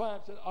kids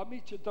climbs and I'll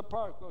meet you at the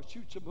park. I'll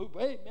shoot some hoop.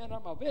 Hey, man,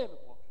 I'm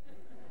available.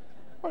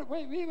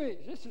 Wait.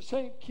 Is this the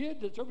same kid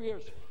that's over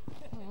here?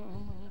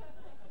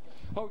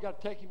 Oh, we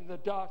got to take him to the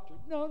doctor.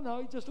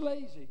 No, he's just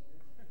lazy.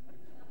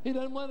 He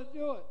doesn't want to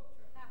do it.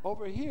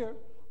 Over here,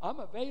 I'm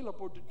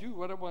available to do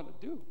what I want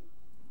to do.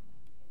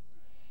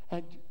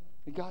 And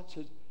God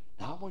says,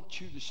 now I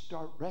want you to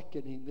start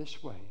reckoning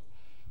this way.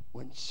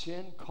 When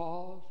sin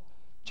calls,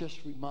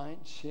 just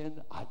remind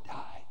sin, I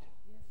died.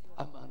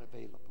 I'm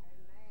unavailable.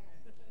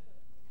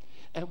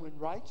 And when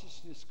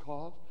righteousness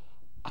calls,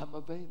 I'm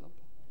available.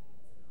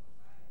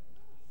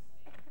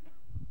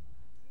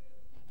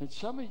 And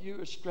some of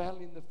you are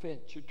straddling the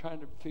fence. You're trying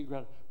to figure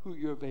out who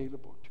you're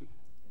available to.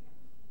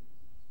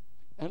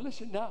 And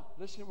listen to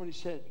what he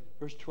said,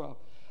 verse 12.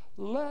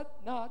 Let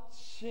not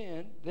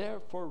sin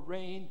therefore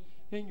reign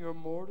in your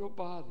mortal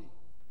body.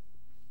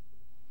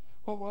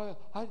 Well,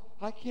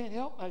 I can't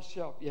help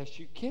myself. Yes,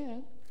 you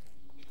can.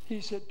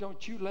 He said,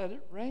 don't you let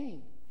it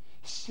reign.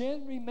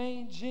 Sin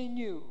remains in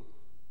you,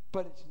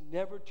 but it's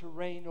never to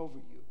reign over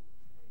you.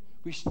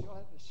 We still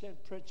have the sin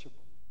principle.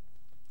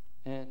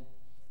 And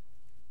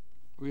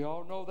we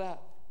all know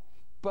that.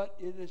 But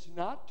it is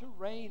not to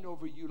reign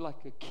over you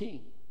like a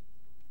king.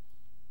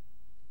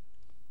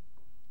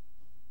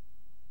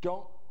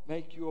 Don't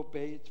make you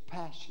obey its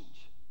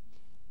passions.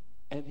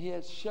 And he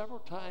has several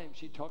times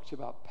he talks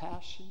about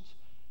passions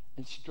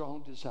and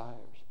strong desires.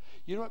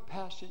 You know what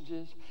passions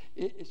is?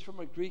 It's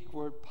from a Greek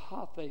word,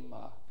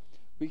 pathema.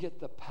 We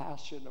get the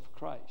passion of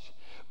Christ.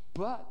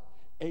 But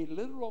a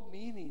literal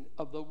meaning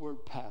of the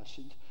word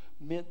passions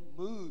meant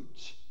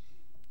moods,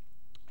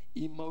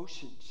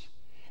 emotions.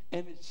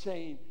 And it's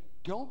saying,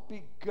 don't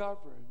be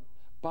governed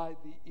by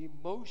the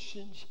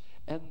emotions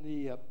and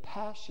the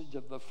passions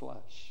of the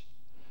flesh.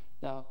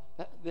 Now,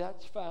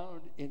 that's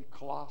found in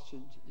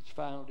Colossians. It's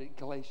found in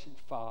Galatians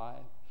 5.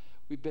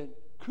 We've been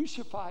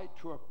crucified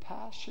to our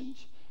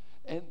passions,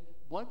 and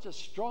one's a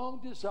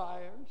strong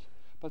desires,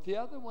 but the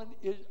other one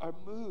is our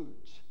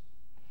moods.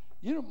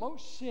 You know,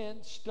 most sin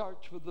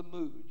starts with the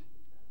mood.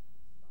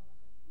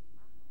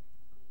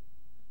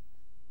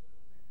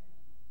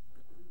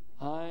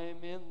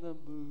 I'm in the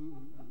mood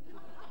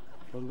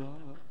for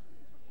love.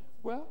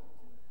 Well,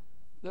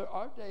 there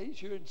are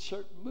days you're in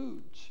certain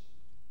moods.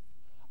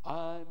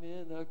 I'm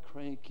in a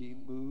cranky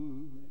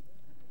mood,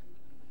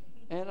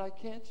 and I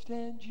can't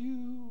stand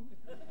you,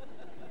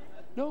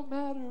 no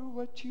matter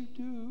what you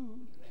do,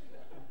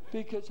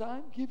 because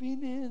I'm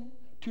giving in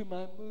to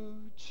my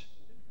moods.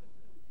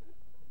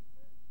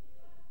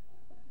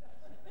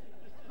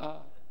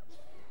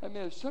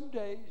 Some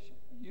days,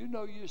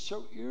 you're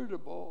so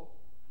irritable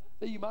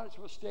that you might as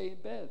well stay in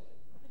bed,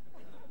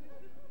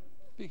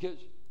 because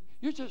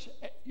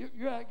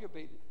You're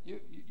aggravated.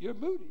 You're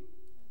moody.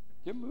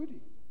 You're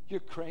moody. You're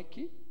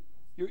cranky.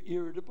 You're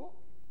irritable.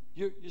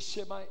 You're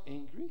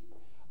semi-angry.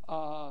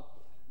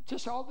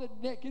 Just all the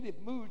negative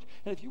moods.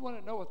 And if you want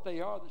to know what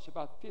they are, there's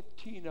about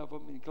 15 of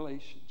them in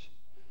Galatians.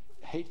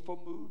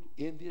 Hateful mood,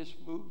 envious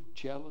mood,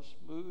 jealous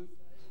mood.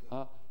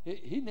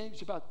 He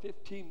names about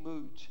 15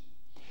 moods.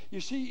 You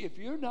see, if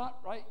you're not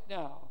right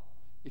now,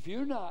 if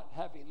you're not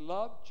having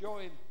love,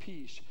 joy, and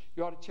peace,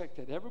 you ought to check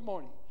that every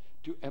morning.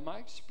 Am I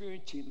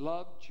experiencing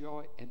love,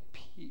 joy, and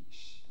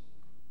peace?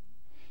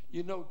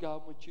 You know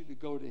God wants you to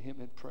go to him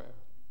in prayer.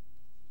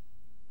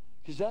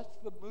 Because that's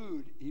the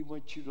mood he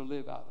wants you to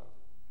live out of.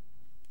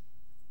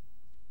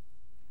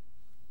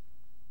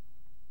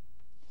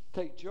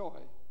 Take joy.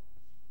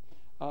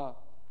 I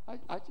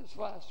just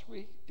last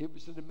week, it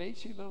was an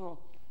amazing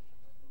little,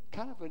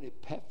 kind of an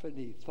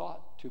epiphany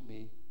thought to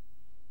me.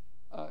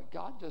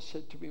 God just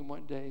said to me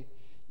one day,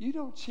 you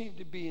don't seem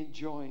to be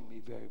enjoying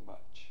me very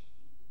much.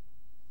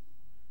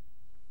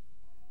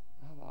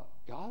 I thought,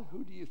 God,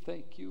 who do you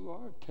think you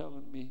are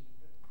telling me?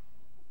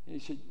 And he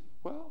said,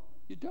 well,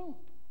 you don't.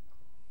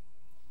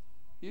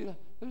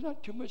 There's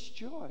not too much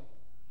joy.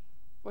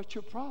 What's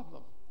your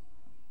problem?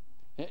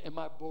 Am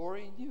I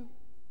boring you?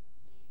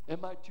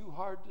 Am I too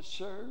hard to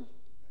serve?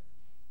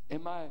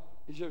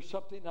 Is there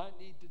something I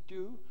need to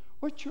do?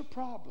 What's your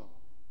problem?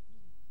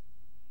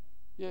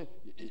 Yeah,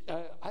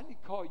 I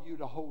didn't call you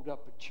to hold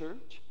up a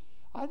church.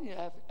 I didn't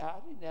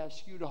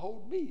ask you to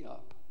hold me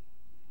up.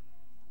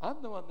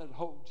 I'm the one that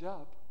holds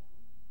up.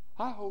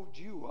 I hold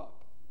you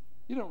up.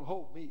 You don't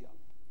hold me up.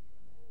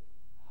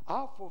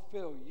 I'll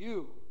fulfill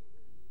you.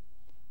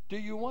 Do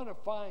you want to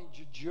find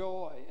your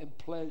joy and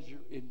pleasure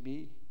in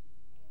me?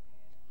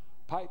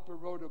 Piper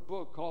wrote a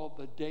book called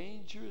The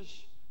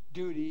Dangerous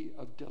Duty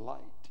of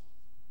Delight.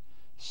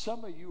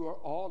 Some of you are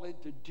all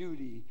into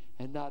duty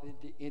and not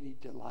into any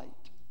delight.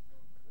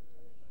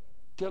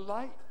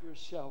 Delight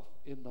yourself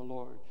in the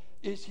Lord.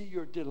 Is he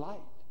your delight?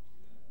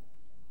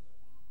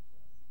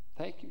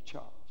 Thank you,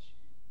 Charles.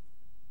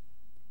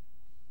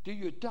 Do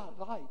you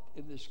delight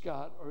in this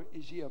God, or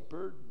is he a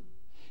burden?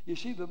 You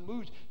see the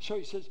moods. So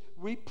he says,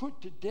 we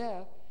put to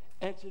death,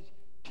 and says,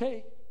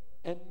 take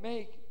and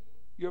make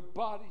your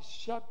body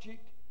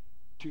subject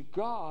to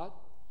God.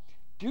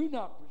 Do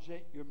not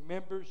present your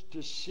members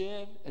to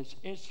sin as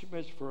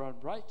instruments for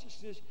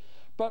unrighteousness,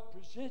 but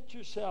present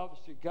yourselves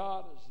to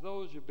God as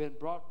those who have been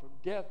brought from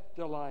death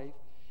to life,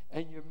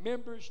 and your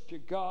members to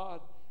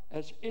God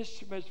as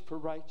instruments for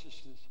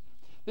righteousness.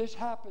 This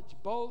happens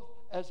both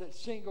as a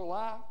single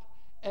act,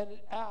 and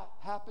it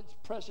happens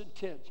present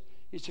tense.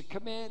 It's a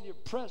command, you're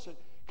present.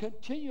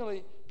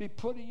 Continually be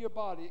putting your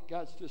body at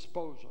God's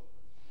disposal.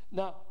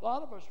 Now, a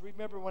lot of us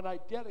remember when I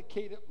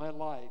dedicated my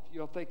life.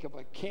 You'll think of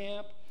a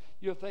camp.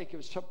 You'll think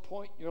of some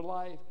point in your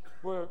life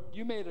where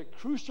you made a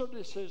crucial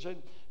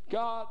decision.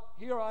 God,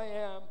 here I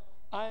am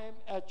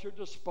at your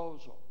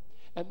disposal.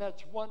 And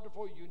that's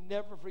wonderful. You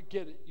never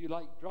forget it. You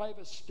like drive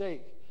a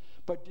stake.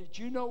 But did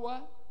you know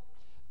what?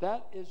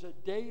 That is a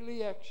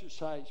daily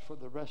exercise for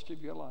the rest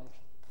of your life.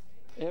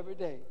 Every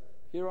day.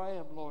 Here I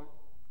am, Lord.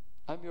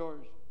 I'm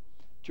yours.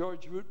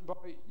 George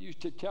Rutenbar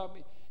used to tell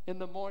me in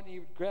the morning, he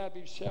would grab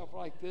himself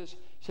like this.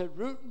 He said,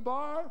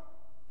 Rutenbar,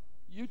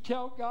 you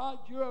tell God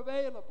you're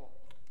available.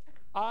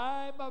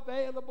 I'm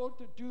available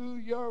to do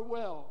your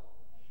will.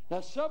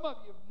 Now, some of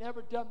you have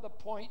never done the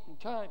point in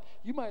time.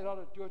 You might ought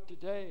to do it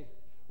today.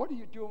 What are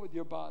you doing with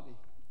your body?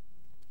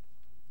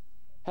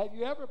 Have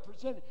you ever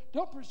presented?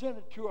 Don't present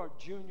it to our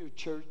junior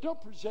church.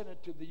 Don't present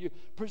it to the youth.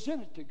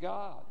 Present it to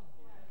God.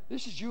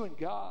 This is you and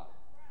God.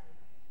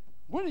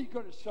 When are you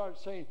going to start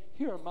saying,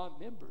 here are my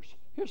members.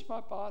 Here's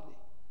my body.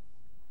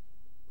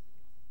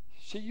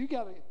 See, you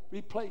got to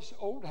replace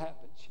old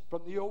habits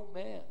from the old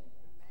man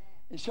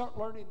and start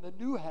learning the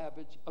new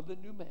habits of the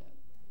new man.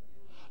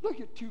 Look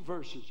at two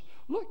verses.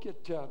 Look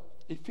at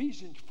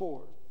Ephesians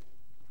 4.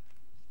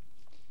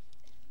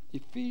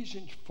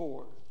 Ephesians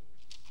 4.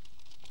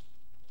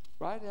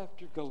 Right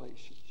after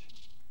Galatians.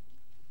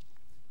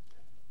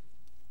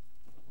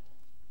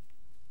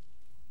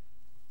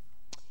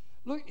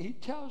 Look, he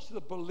tells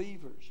the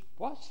believers,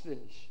 watch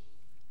this.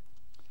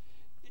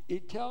 He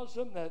tells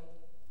them that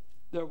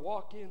they're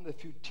walking in the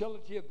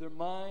futility of their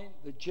mind.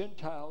 The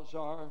Gentiles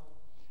are.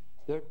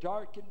 They're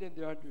darkened in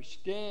their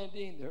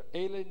understanding. They're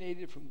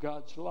alienated from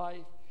God's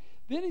life.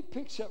 Then he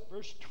picks up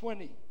verse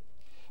 20.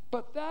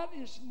 But that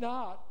is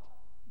not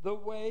the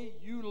way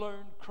you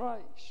learned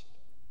Christ.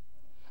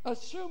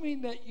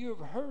 Assuming that you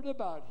have heard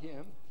about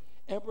him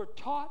and were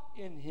taught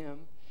in him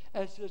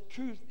as the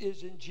truth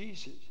is in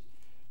Jesus.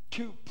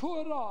 To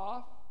put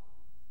off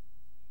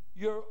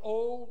your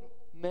old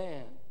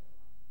man,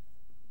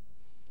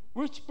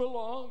 which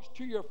belongs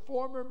to your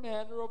former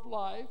manner of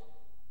life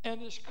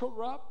and is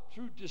corrupt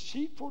through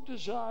deceitful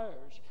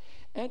desires,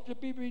 and to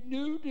be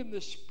renewed in the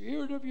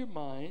spirit of your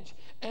minds,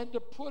 and to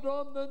put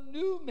on the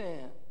new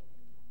man,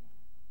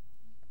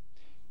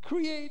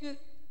 created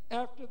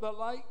after the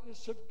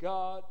likeness of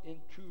God in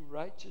true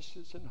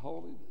righteousness and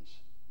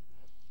holiness.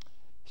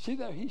 See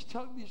that he's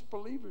telling these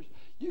believers,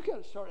 you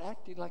got to start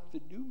acting like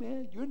the new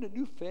man. You're in a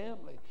new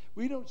family.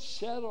 We don't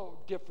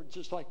settle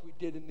differences like we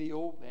did in the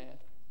old man.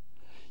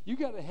 You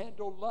got to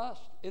handle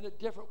lust in a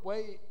different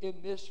way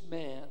in this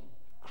man,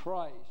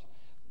 Christ,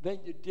 than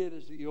you did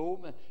as the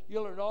old man.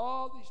 You learn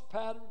all these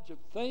patterns of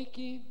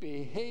thinking,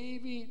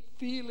 behaving,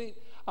 feeling.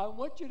 I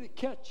want you to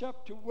catch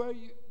up to where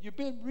you've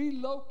been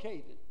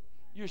relocated.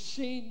 You're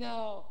seen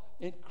now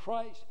in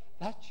Christ.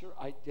 That's your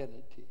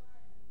identity.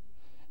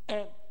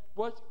 And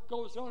what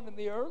goes on in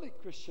the early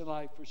Christian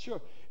life, for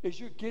sure, is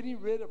you're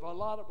getting rid of a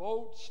lot of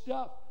old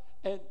stuff,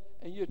 and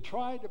you're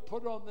trying to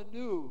put on the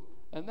new,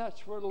 and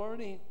that's where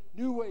learning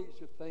new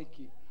ways of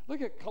thinking.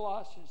 Look at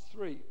Colossians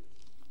 3.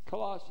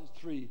 Colossians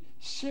 3,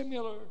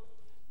 similar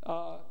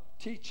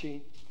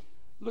teaching.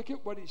 Look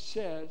at what he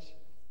says.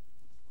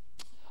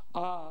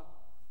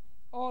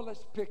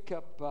 Let's pick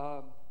up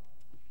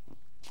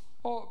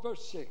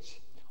verse 6.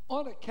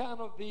 On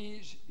account of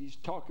these, he's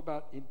talking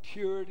about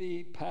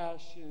impurity,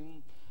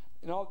 passion,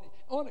 and all.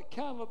 On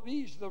account of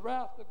these, the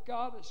wrath of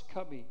God is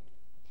coming.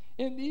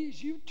 In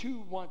these you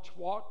too once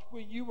walked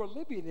when you were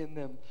living in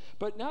them,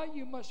 but now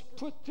you must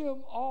put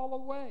them all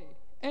away.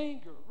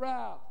 Anger,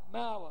 wrath,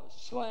 malice,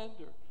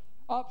 slander,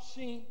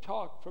 obscene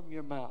talk from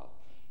your mouth.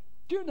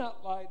 Do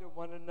not lie to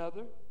one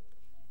another.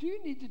 Do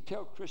you need to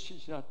tell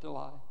Christians not to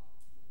lie?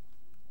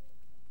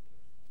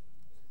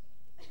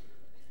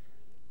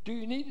 Do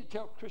you need to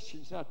tell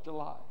Christians not to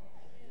lie?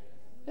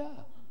 Yeah.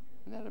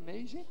 Isn't that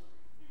amazing?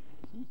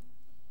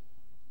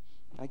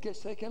 I guess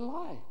they can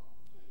lie.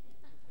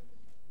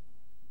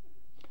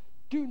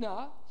 Do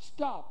not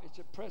stop. It's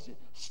a present.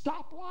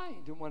 Stop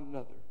lying to one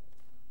another.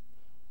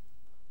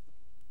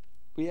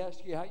 We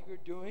asked you how you're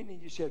doing, and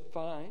you said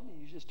fine,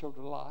 and you just told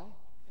a lie.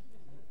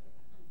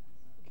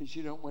 Because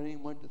you don't want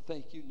anyone to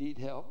think you need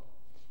help.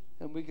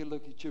 And we can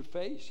look at your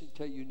face and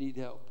tell you need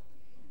help.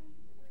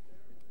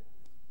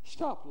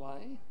 Stop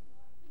lying.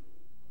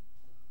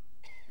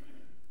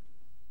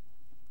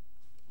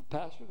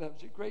 Pastor, that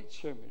was a great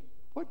sermon.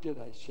 What did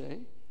I say?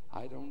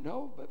 I don't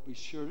know, but we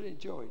sure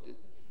enjoyed it.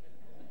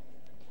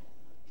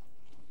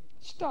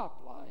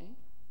 Stop lying.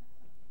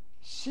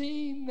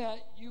 Seeing that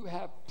you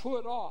have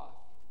put off.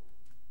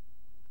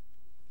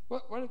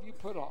 What have you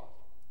put off?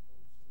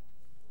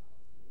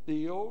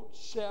 The old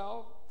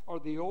self or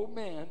the old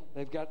man.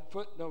 They've got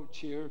footnotes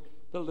here.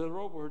 The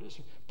literal word is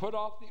put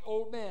off the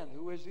old man.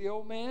 Who is the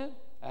old man?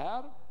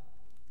 Adam.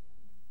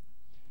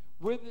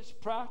 With his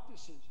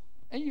practices.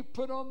 And you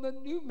put on the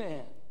new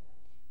man,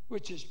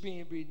 which is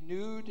being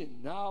renewed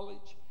in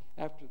knowledge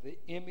after the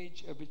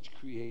image of its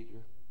creator.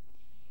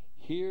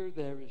 Here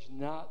there is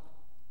not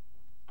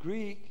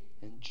Greek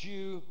and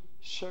Jew,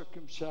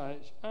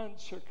 circumcised,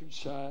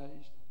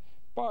 uncircumcised,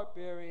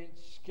 barbarian,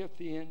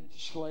 Scythian,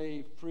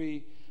 slave,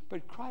 free,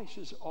 but Christ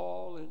is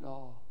all in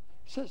all.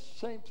 It says the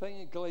same thing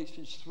in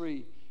Galatians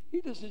 3.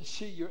 He doesn't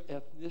see your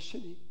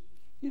ethnicity.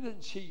 He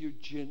doesn't see your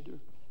gender.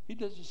 He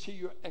doesn't see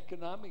your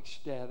economic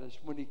status.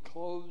 When he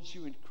clothes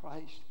you in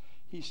Christ,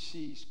 he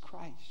sees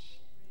Christ.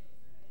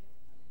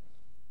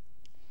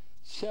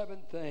 7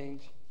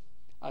 things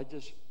I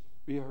just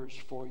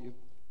rehearsed for you.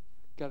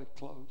 Got to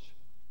close.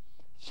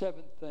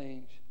 7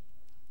 things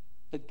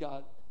that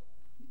God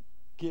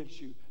gives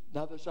you.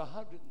 Now, there's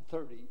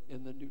 130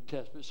 in the New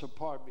Testament, so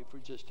pardon me for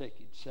just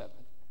taking 7.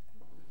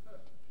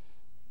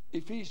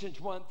 Ephesians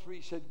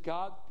 1:3 said,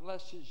 God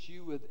blesses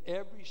you with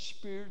every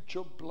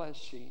spiritual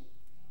blessing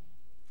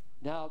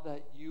now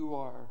that you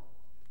are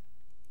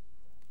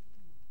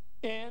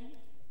in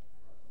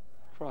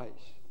Christ.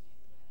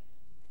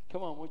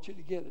 Come on, I want you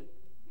to get it.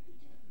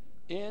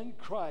 In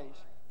Christ,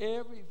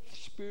 every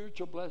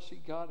spiritual blessing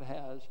God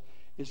has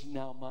is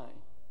now mine.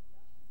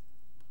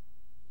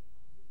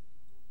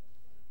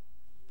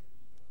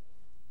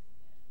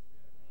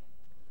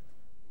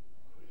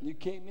 You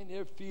came in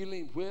here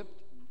feeling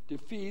whipped,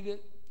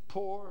 defeated,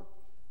 poor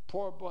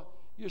boy.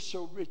 You're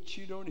so rich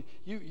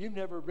you've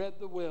never read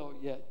the will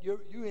yet. You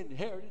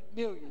inherited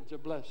millions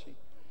of blessings.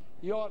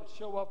 You ought to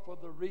show up for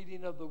the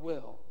reading of the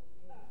will.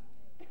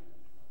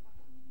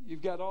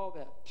 You've got all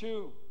that.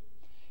 2,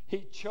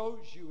 he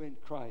chose you in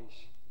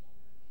Christ.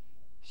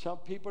 Some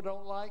people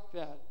don't like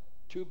that.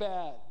 Too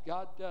bad.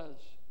 God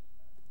does.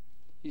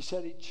 He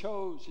said he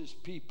chose his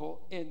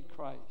people in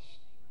Christ.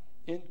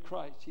 In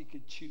Christ he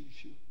could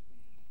choose you.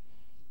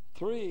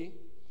 3,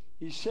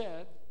 he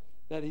said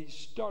that he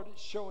started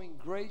showing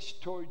grace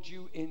towards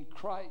you in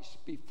Christ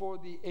before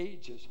the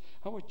ages.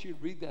 I want you to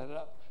read that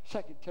up.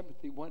 2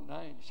 Timothy 1:9.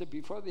 He said,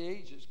 before the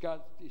ages,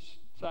 God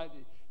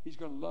decided he's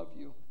going to love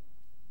you.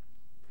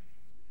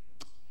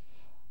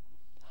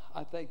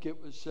 I think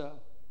it was,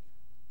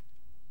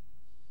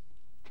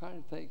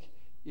 trying to think,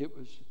 it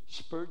was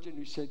Spurgeon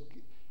who said,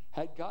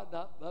 had God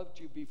not loved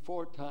you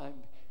before time,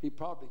 he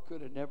probably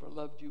could have never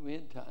loved you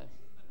in time.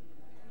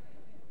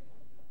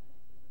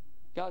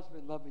 God's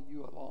been loving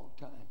you a long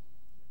time.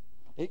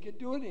 He can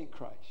do it in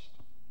Christ.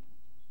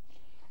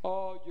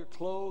 Oh, you're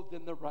clothed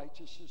in the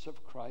righteousness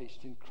of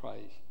Christ in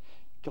Christ.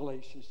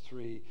 Galatians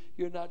 3.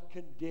 You're not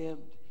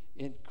condemned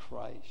in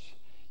Christ.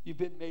 You've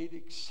been made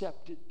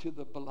accepted to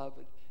the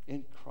beloved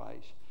in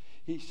Christ.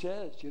 He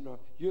says,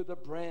 you're the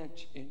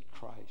branch in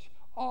Christ.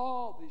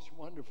 All these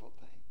wonderful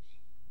things.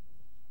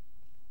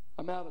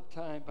 I'm out of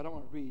time, but I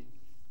want to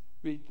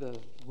read the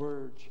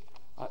words.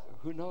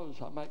 Who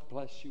knows, I might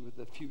bless you with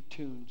a few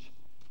tunes.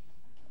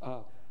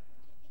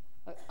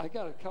 I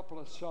got a couple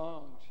of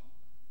songs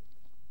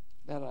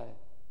that I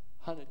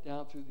hunted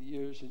down through the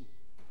years, and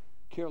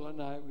Carol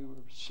and I, we were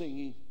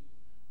singing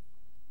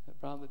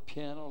around the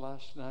piano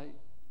last night.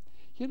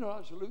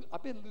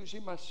 I've been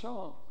losing my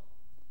song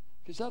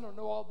because I don't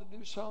know all the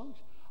new songs.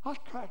 I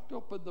cracked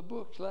open the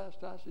books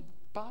last night. I said,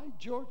 by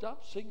George, I'm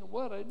singing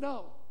what I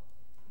know.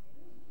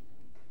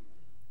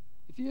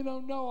 If you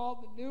don't know all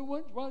the new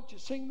ones, why don't you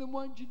sing the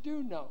ones you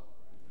do know?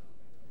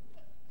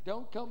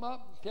 Don't come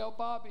up and tell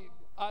Bobby,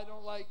 I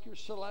don't like your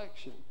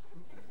selection.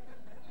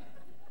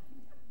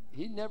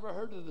 He never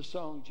heard of the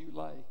songs you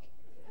like.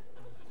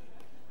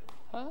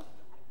 Huh?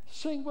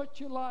 Sing what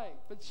you like,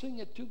 but sing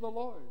it to the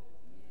Lord.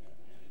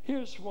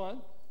 Here's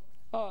one.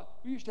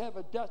 We used to have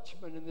a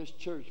Dutchman in this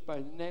church by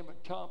the name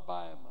of Tom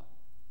Biama.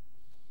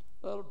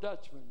 A little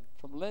Dutchman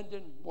from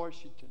Linden,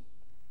 Washington.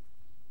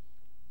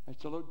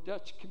 It's a little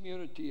Dutch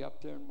community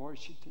up there in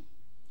Washington.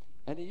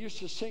 And he used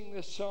to sing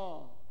this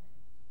song.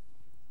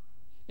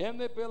 In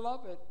the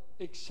beloved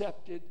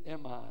accepted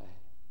am I,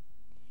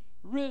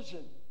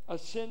 risen,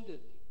 ascended,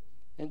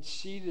 and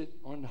seated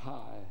on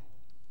high,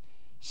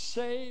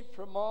 saved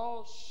from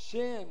all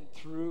sin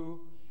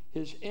through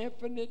his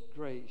infinite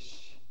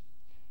grace,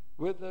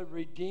 with the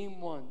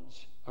redeemed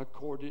ones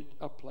accorded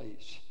a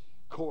place.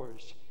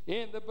 Chorus.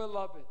 In the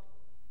beloved,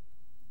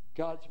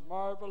 God's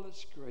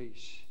marvelous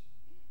grace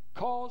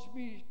calls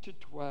me to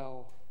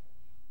dwell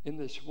in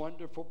this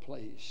wonderful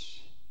place.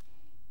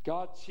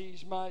 God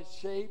sees my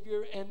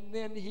Savior, and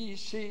then he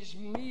sees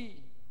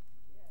me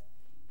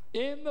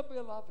in the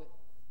beloved,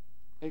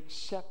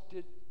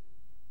 accepted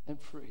and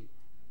free.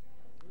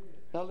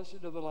 Now listen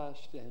to the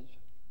last stanza.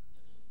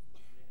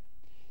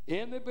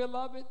 In the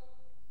beloved,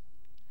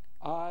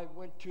 I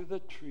went to the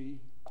tree.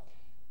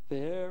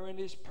 There in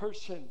his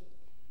person,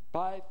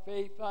 by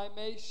faith I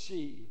may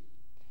see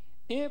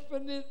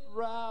infinite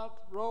wrath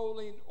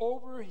rolling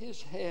over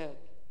his head,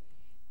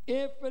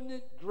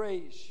 infinite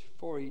grace,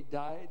 for he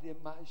died in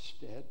my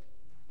stead.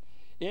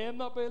 In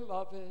the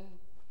beloved,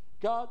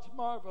 God's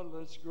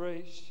marvelous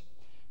grace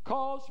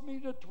calls me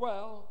to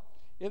dwell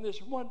in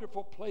this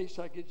wonderful place.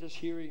 I could just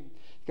hear him.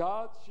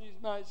 God sees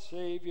my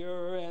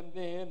Savior, and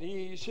then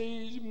he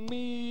sees me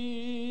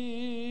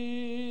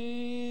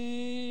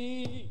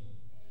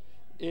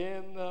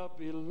in the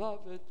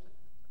beloved,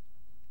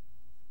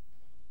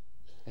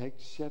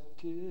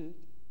 accepted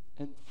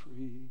and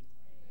free.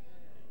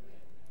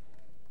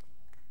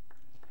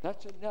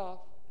 That's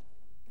enough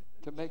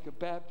to make a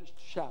Baptist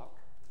shout.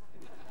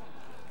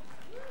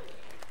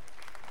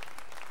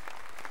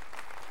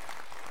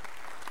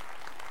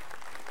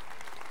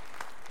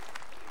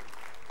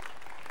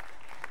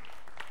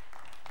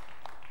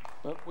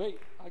 But wait,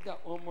 I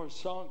got one more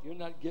song. You're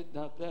not getting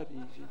out that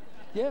easy.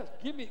 Yes,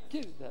 give me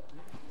that.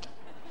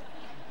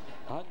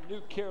 I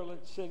knew Carolyn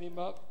sent him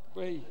up.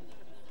 Wait.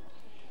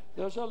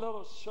 There's a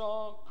little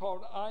song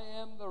called I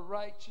Am the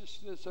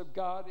Righteousness of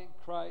God in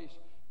Christ.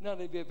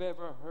 None of you have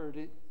ever heard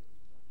it.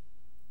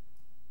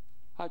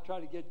 I try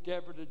to get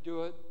Deborah to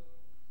do it,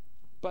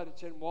 but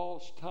it's in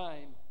Waltz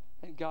time,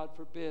 and God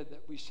forbid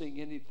that we sing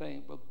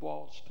anything with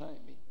waltz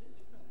timing.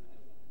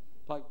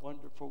 Like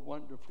Wonderful,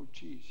 Wonderful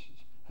Jesus.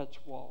 That's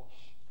waltz.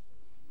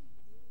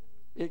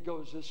 It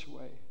goes this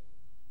way.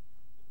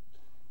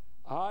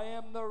 I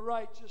am the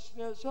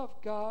righteousness of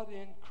God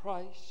in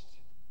Christ,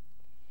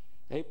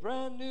 a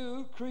brand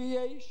new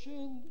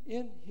creation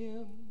in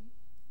him.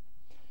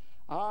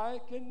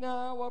 I can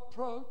now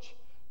approach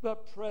the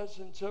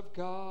presence of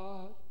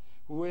God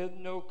with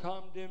no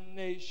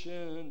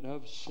condemnation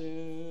of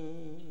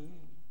sin.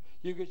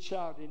 You could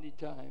shout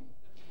anytime.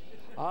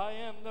 I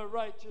am the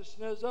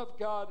righteousness of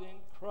God in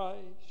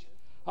Christ.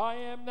 I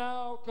am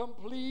now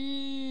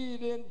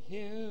complete in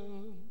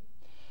him.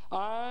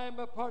 I'm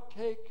a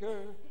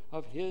partaker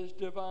of his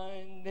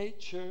divine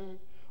nature.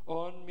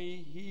 On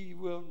me he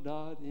will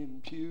not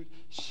impute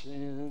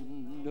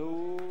sin.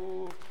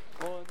 No,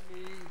 on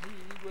me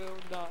he will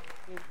not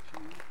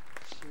impute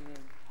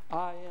sin.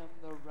 I am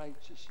the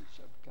righteousness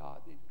of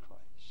God in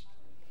Christ.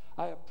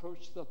 I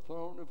approach the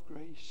throne of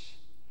grace,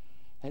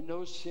 and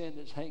no sin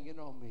is hanging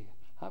on me.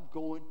 I'm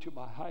going to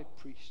my high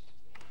priest,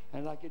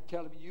 and I can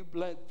tell him, you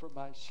bled for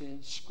my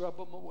sins. Scrub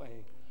them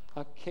away.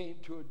 I came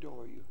to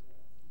adore you.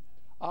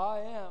 I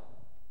am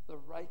the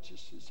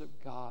righteousness of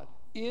God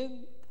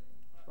in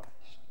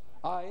Christ.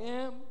 I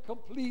am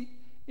complete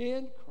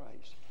in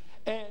Christ.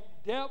 And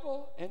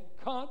devil and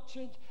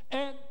conscience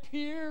and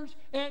peers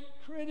and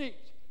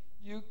critics,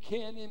 you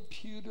can't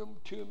impute them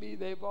to me.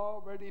 They've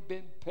already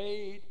been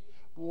paid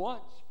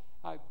once.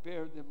 I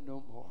bear them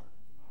no more.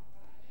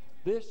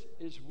 This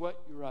is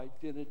what your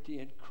identity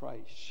in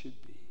Christ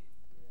should be.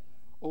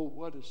 Oh,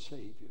 what a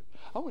Savior.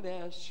 I want to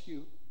ask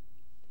you,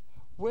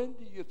 when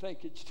do you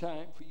think it's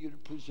time for you to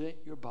present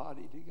your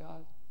body to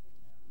God?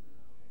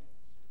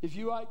 If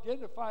you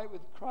identify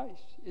with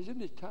Christ,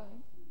 isn't it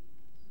time?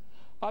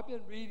 I've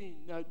been reading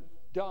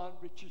Don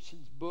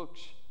Richardson's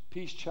books,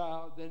 Peace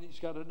Child. Then he's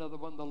got another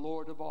one, The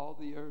Lord of All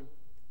the Earth.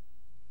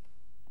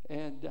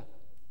 And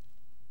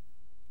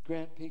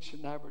Grant Pinkston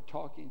and I were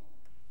talking.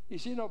 He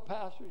said,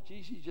 Pastor, it's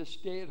easy to just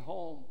stay at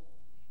home.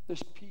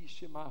 There's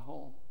peace in my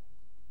home.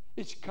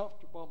 It's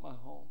comfortable in my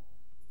home.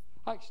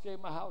 I can stay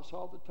in my house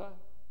all the time.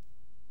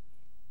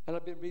 And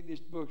I've been reading these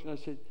books, and I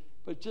said,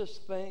 but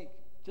just think,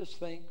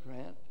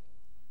 Grant.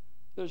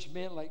 There's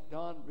men like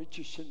Don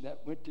Richardson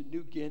that went to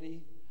New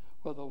Guinea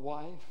with a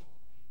wife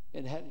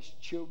and had his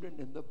children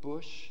in the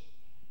bush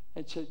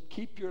and said,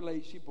 keep your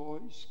lazy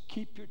boys,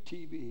 keep your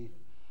TV.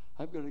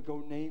 I'm going to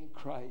go name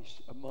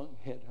Christ among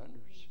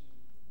headhunters.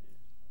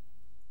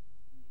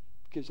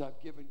 Because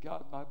I've given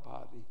God my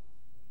body,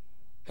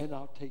 and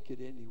I'll take it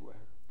anywhere.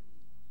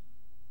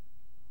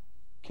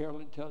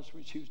 Carolyn tells me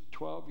when she was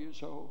 12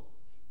 years old,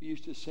 we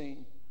used to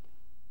sing,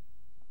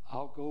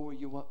 I'll go where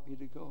you want me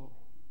to go.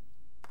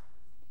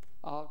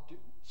 I'll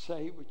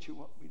say what you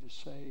want me to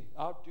say.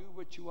 I'll do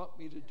what you want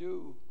me to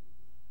do.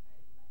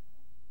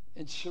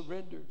 And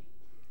surrendered.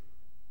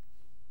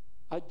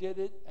 I did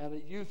it at a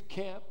youth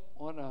camp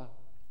on a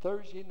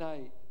Thursday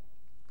night.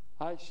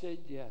 I said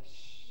yes,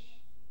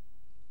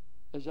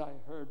 as I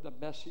heard the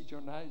message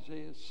on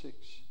Isaiah 6.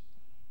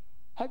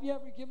 Have you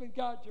ever given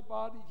God your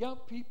body? Young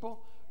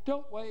people,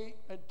 don't wait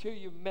until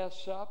you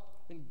mess up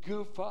and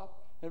goof up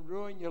and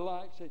ruin your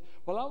life. Say,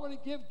 well, I want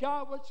to give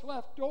God what's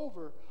left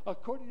over.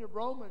 According to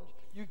Romans,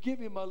 you give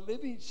him a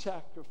living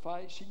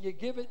sacrifice, and you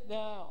give it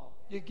now.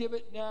 You give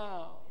it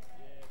now.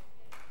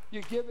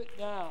 You give it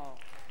now.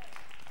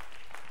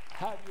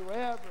 Have you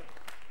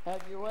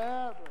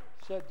ever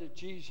said to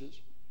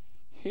Jesus,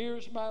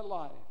 here's my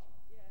life.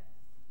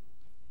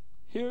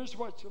 Here's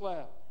what's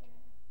left.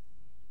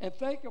 And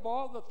think of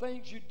all the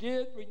things you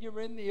did when you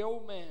were in the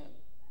old man.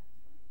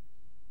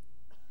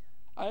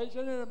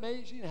 Isn't it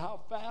amazing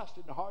how fast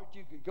and hard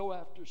you could go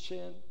after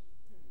sin?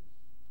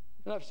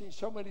 And I've seen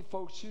so many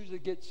folks, as soon as they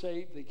get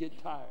saved, they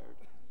get tired.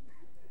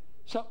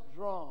 Something's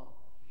wrong.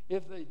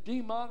 If the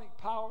demonic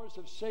powers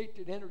of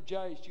Satan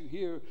energized you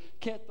here,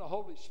 can't the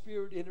Holy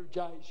Spirit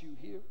energize you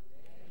here?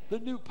 The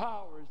new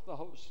power is the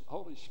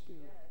Holy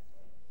Spirit.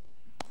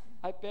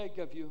 I beg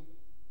of you,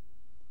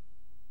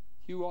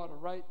 you ought to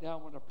right now,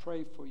 when I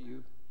pray for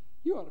you,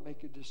 you ought to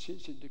make a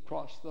decision to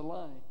cross the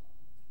line.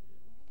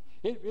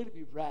 It'd really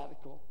be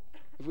radical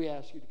if we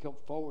asked you to come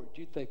forward.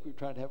 You'd think we're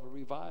trying to have a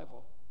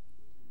revival.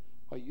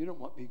 Well, you don't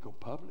want me to go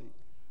public.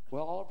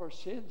 Well, all of our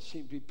sins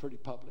seem to be pretty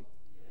public.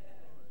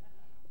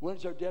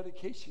 When's our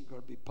dedication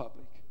going to be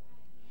public?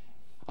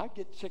 I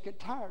get sick and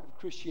tired of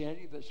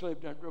Christianity that's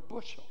lived under a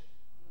bushel.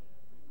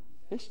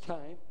 It's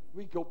time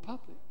we go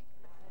public.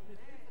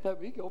 That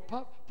we go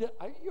public.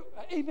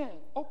 Amen.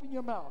 Open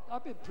your mouth.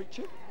 I've been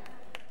preaching.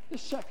 The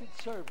second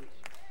service.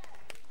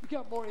 You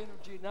got more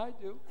energy than I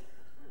do.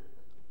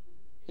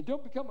 And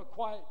don't become a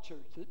quiet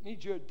church. It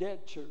means you're a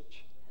dead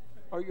church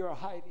or you're a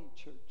hiding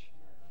church.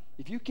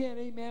 If you can't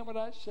amen what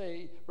I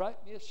say,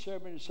 write me a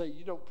sermon and say,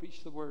 you don't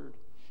preach the word.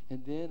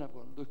 And then I'm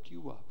going to look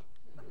you up.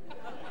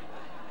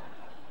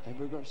 And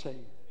we're going to say,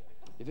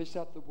 if it's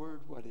not the word,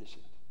 what is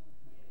it?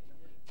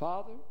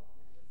 Father,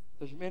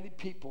 there's many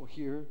people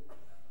here.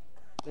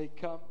 They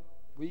come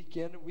week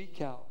in and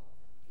week out.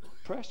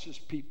 Precious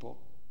people.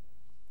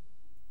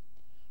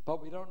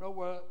 But we don't know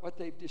what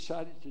they've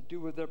decided to do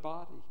with their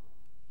body.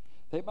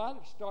 They might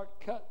have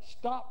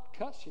stopped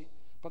cussing,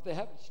 but they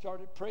haven't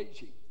started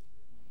praising.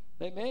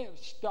 They may have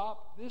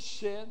stopped this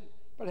sin,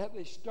 but have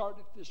they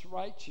started this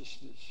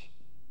righteousness?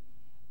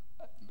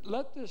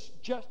 Let this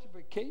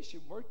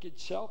justification work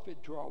itself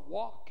into our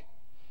walk.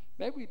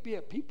 May we be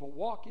a people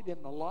walking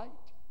in the light,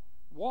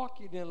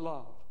 walking in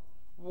love,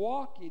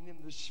 walking in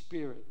the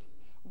Spirit,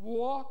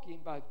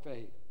 walking by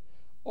faith.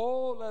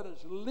 Oh, let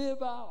us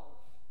live out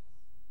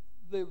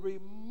the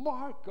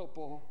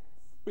remarkable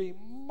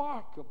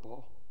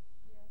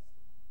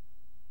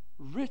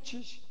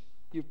riches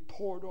you've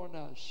poured on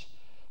us.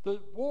 The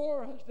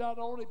war has not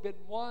only been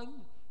won,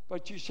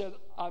 but you said,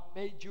 I've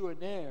made you an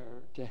heir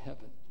to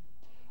heaven.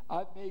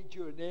 I've made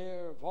you an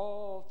heir of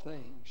all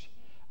things.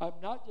 I'm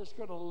not just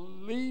going to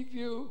leave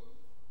you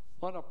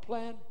on a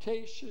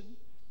plantation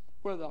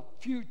with a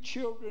few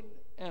children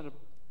and a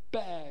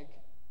bag.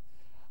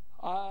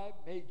 I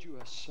made you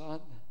a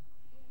son,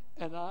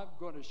 and I'm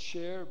going to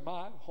share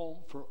my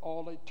home for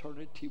all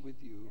eternity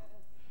with you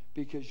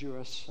because you're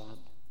a son,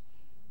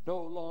 no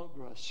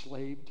longer a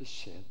slave to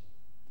sin.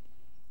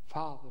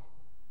 Father,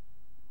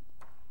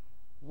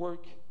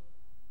 work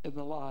in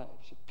the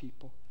lives of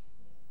people.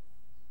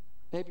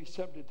 Maybe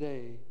some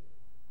today,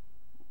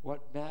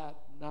 what Matt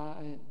and I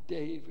and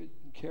David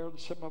and Carol,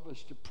 some of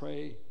us to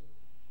pray,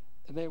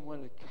 and they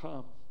want to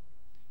come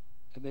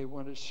and they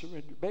want to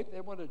surrender. Maybe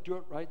they want to do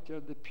it right there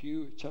in the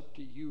pew. It's up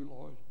to you,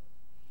 Lord.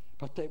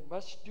 But they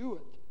must do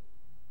it.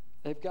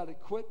 They've got to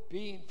quit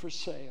being for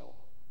sale.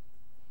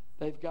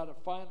 They've got to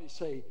finally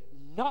say,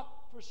 not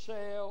for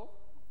sale.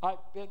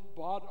 I've been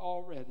bought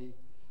already.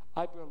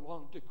 I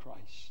belong to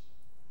Christ.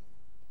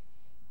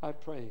 I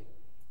pray,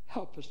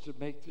 help us to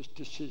make this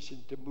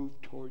decision to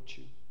move towards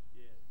you.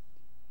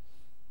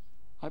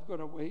 I'm going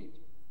to wait.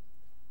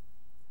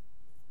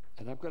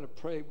 And I'm going to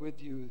pray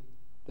with you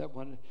that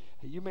one.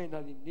 You may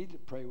not even need to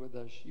pray with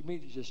us. You may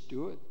just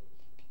do it.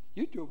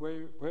 You do it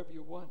wherever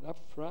you want, up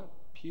front,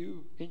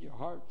 pew, in your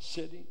heart,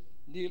 sitting,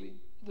 kneeling.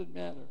 It doesn't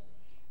matter.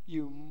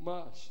 You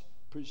must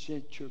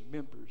present your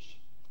members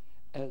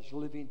as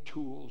living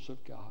tools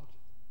of God.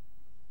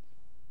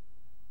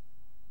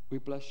 We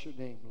bless your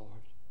name, Lord.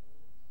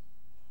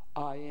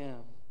 I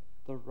am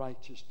the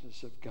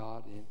righteousness of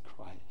God in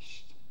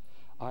Christ.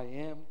 I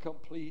am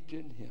complete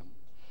in him.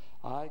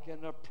 I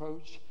can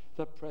approach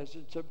the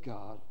presence of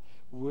God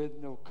with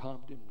no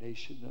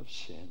condemnation of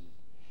sin.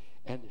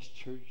 And his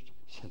church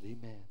said,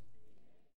 amen.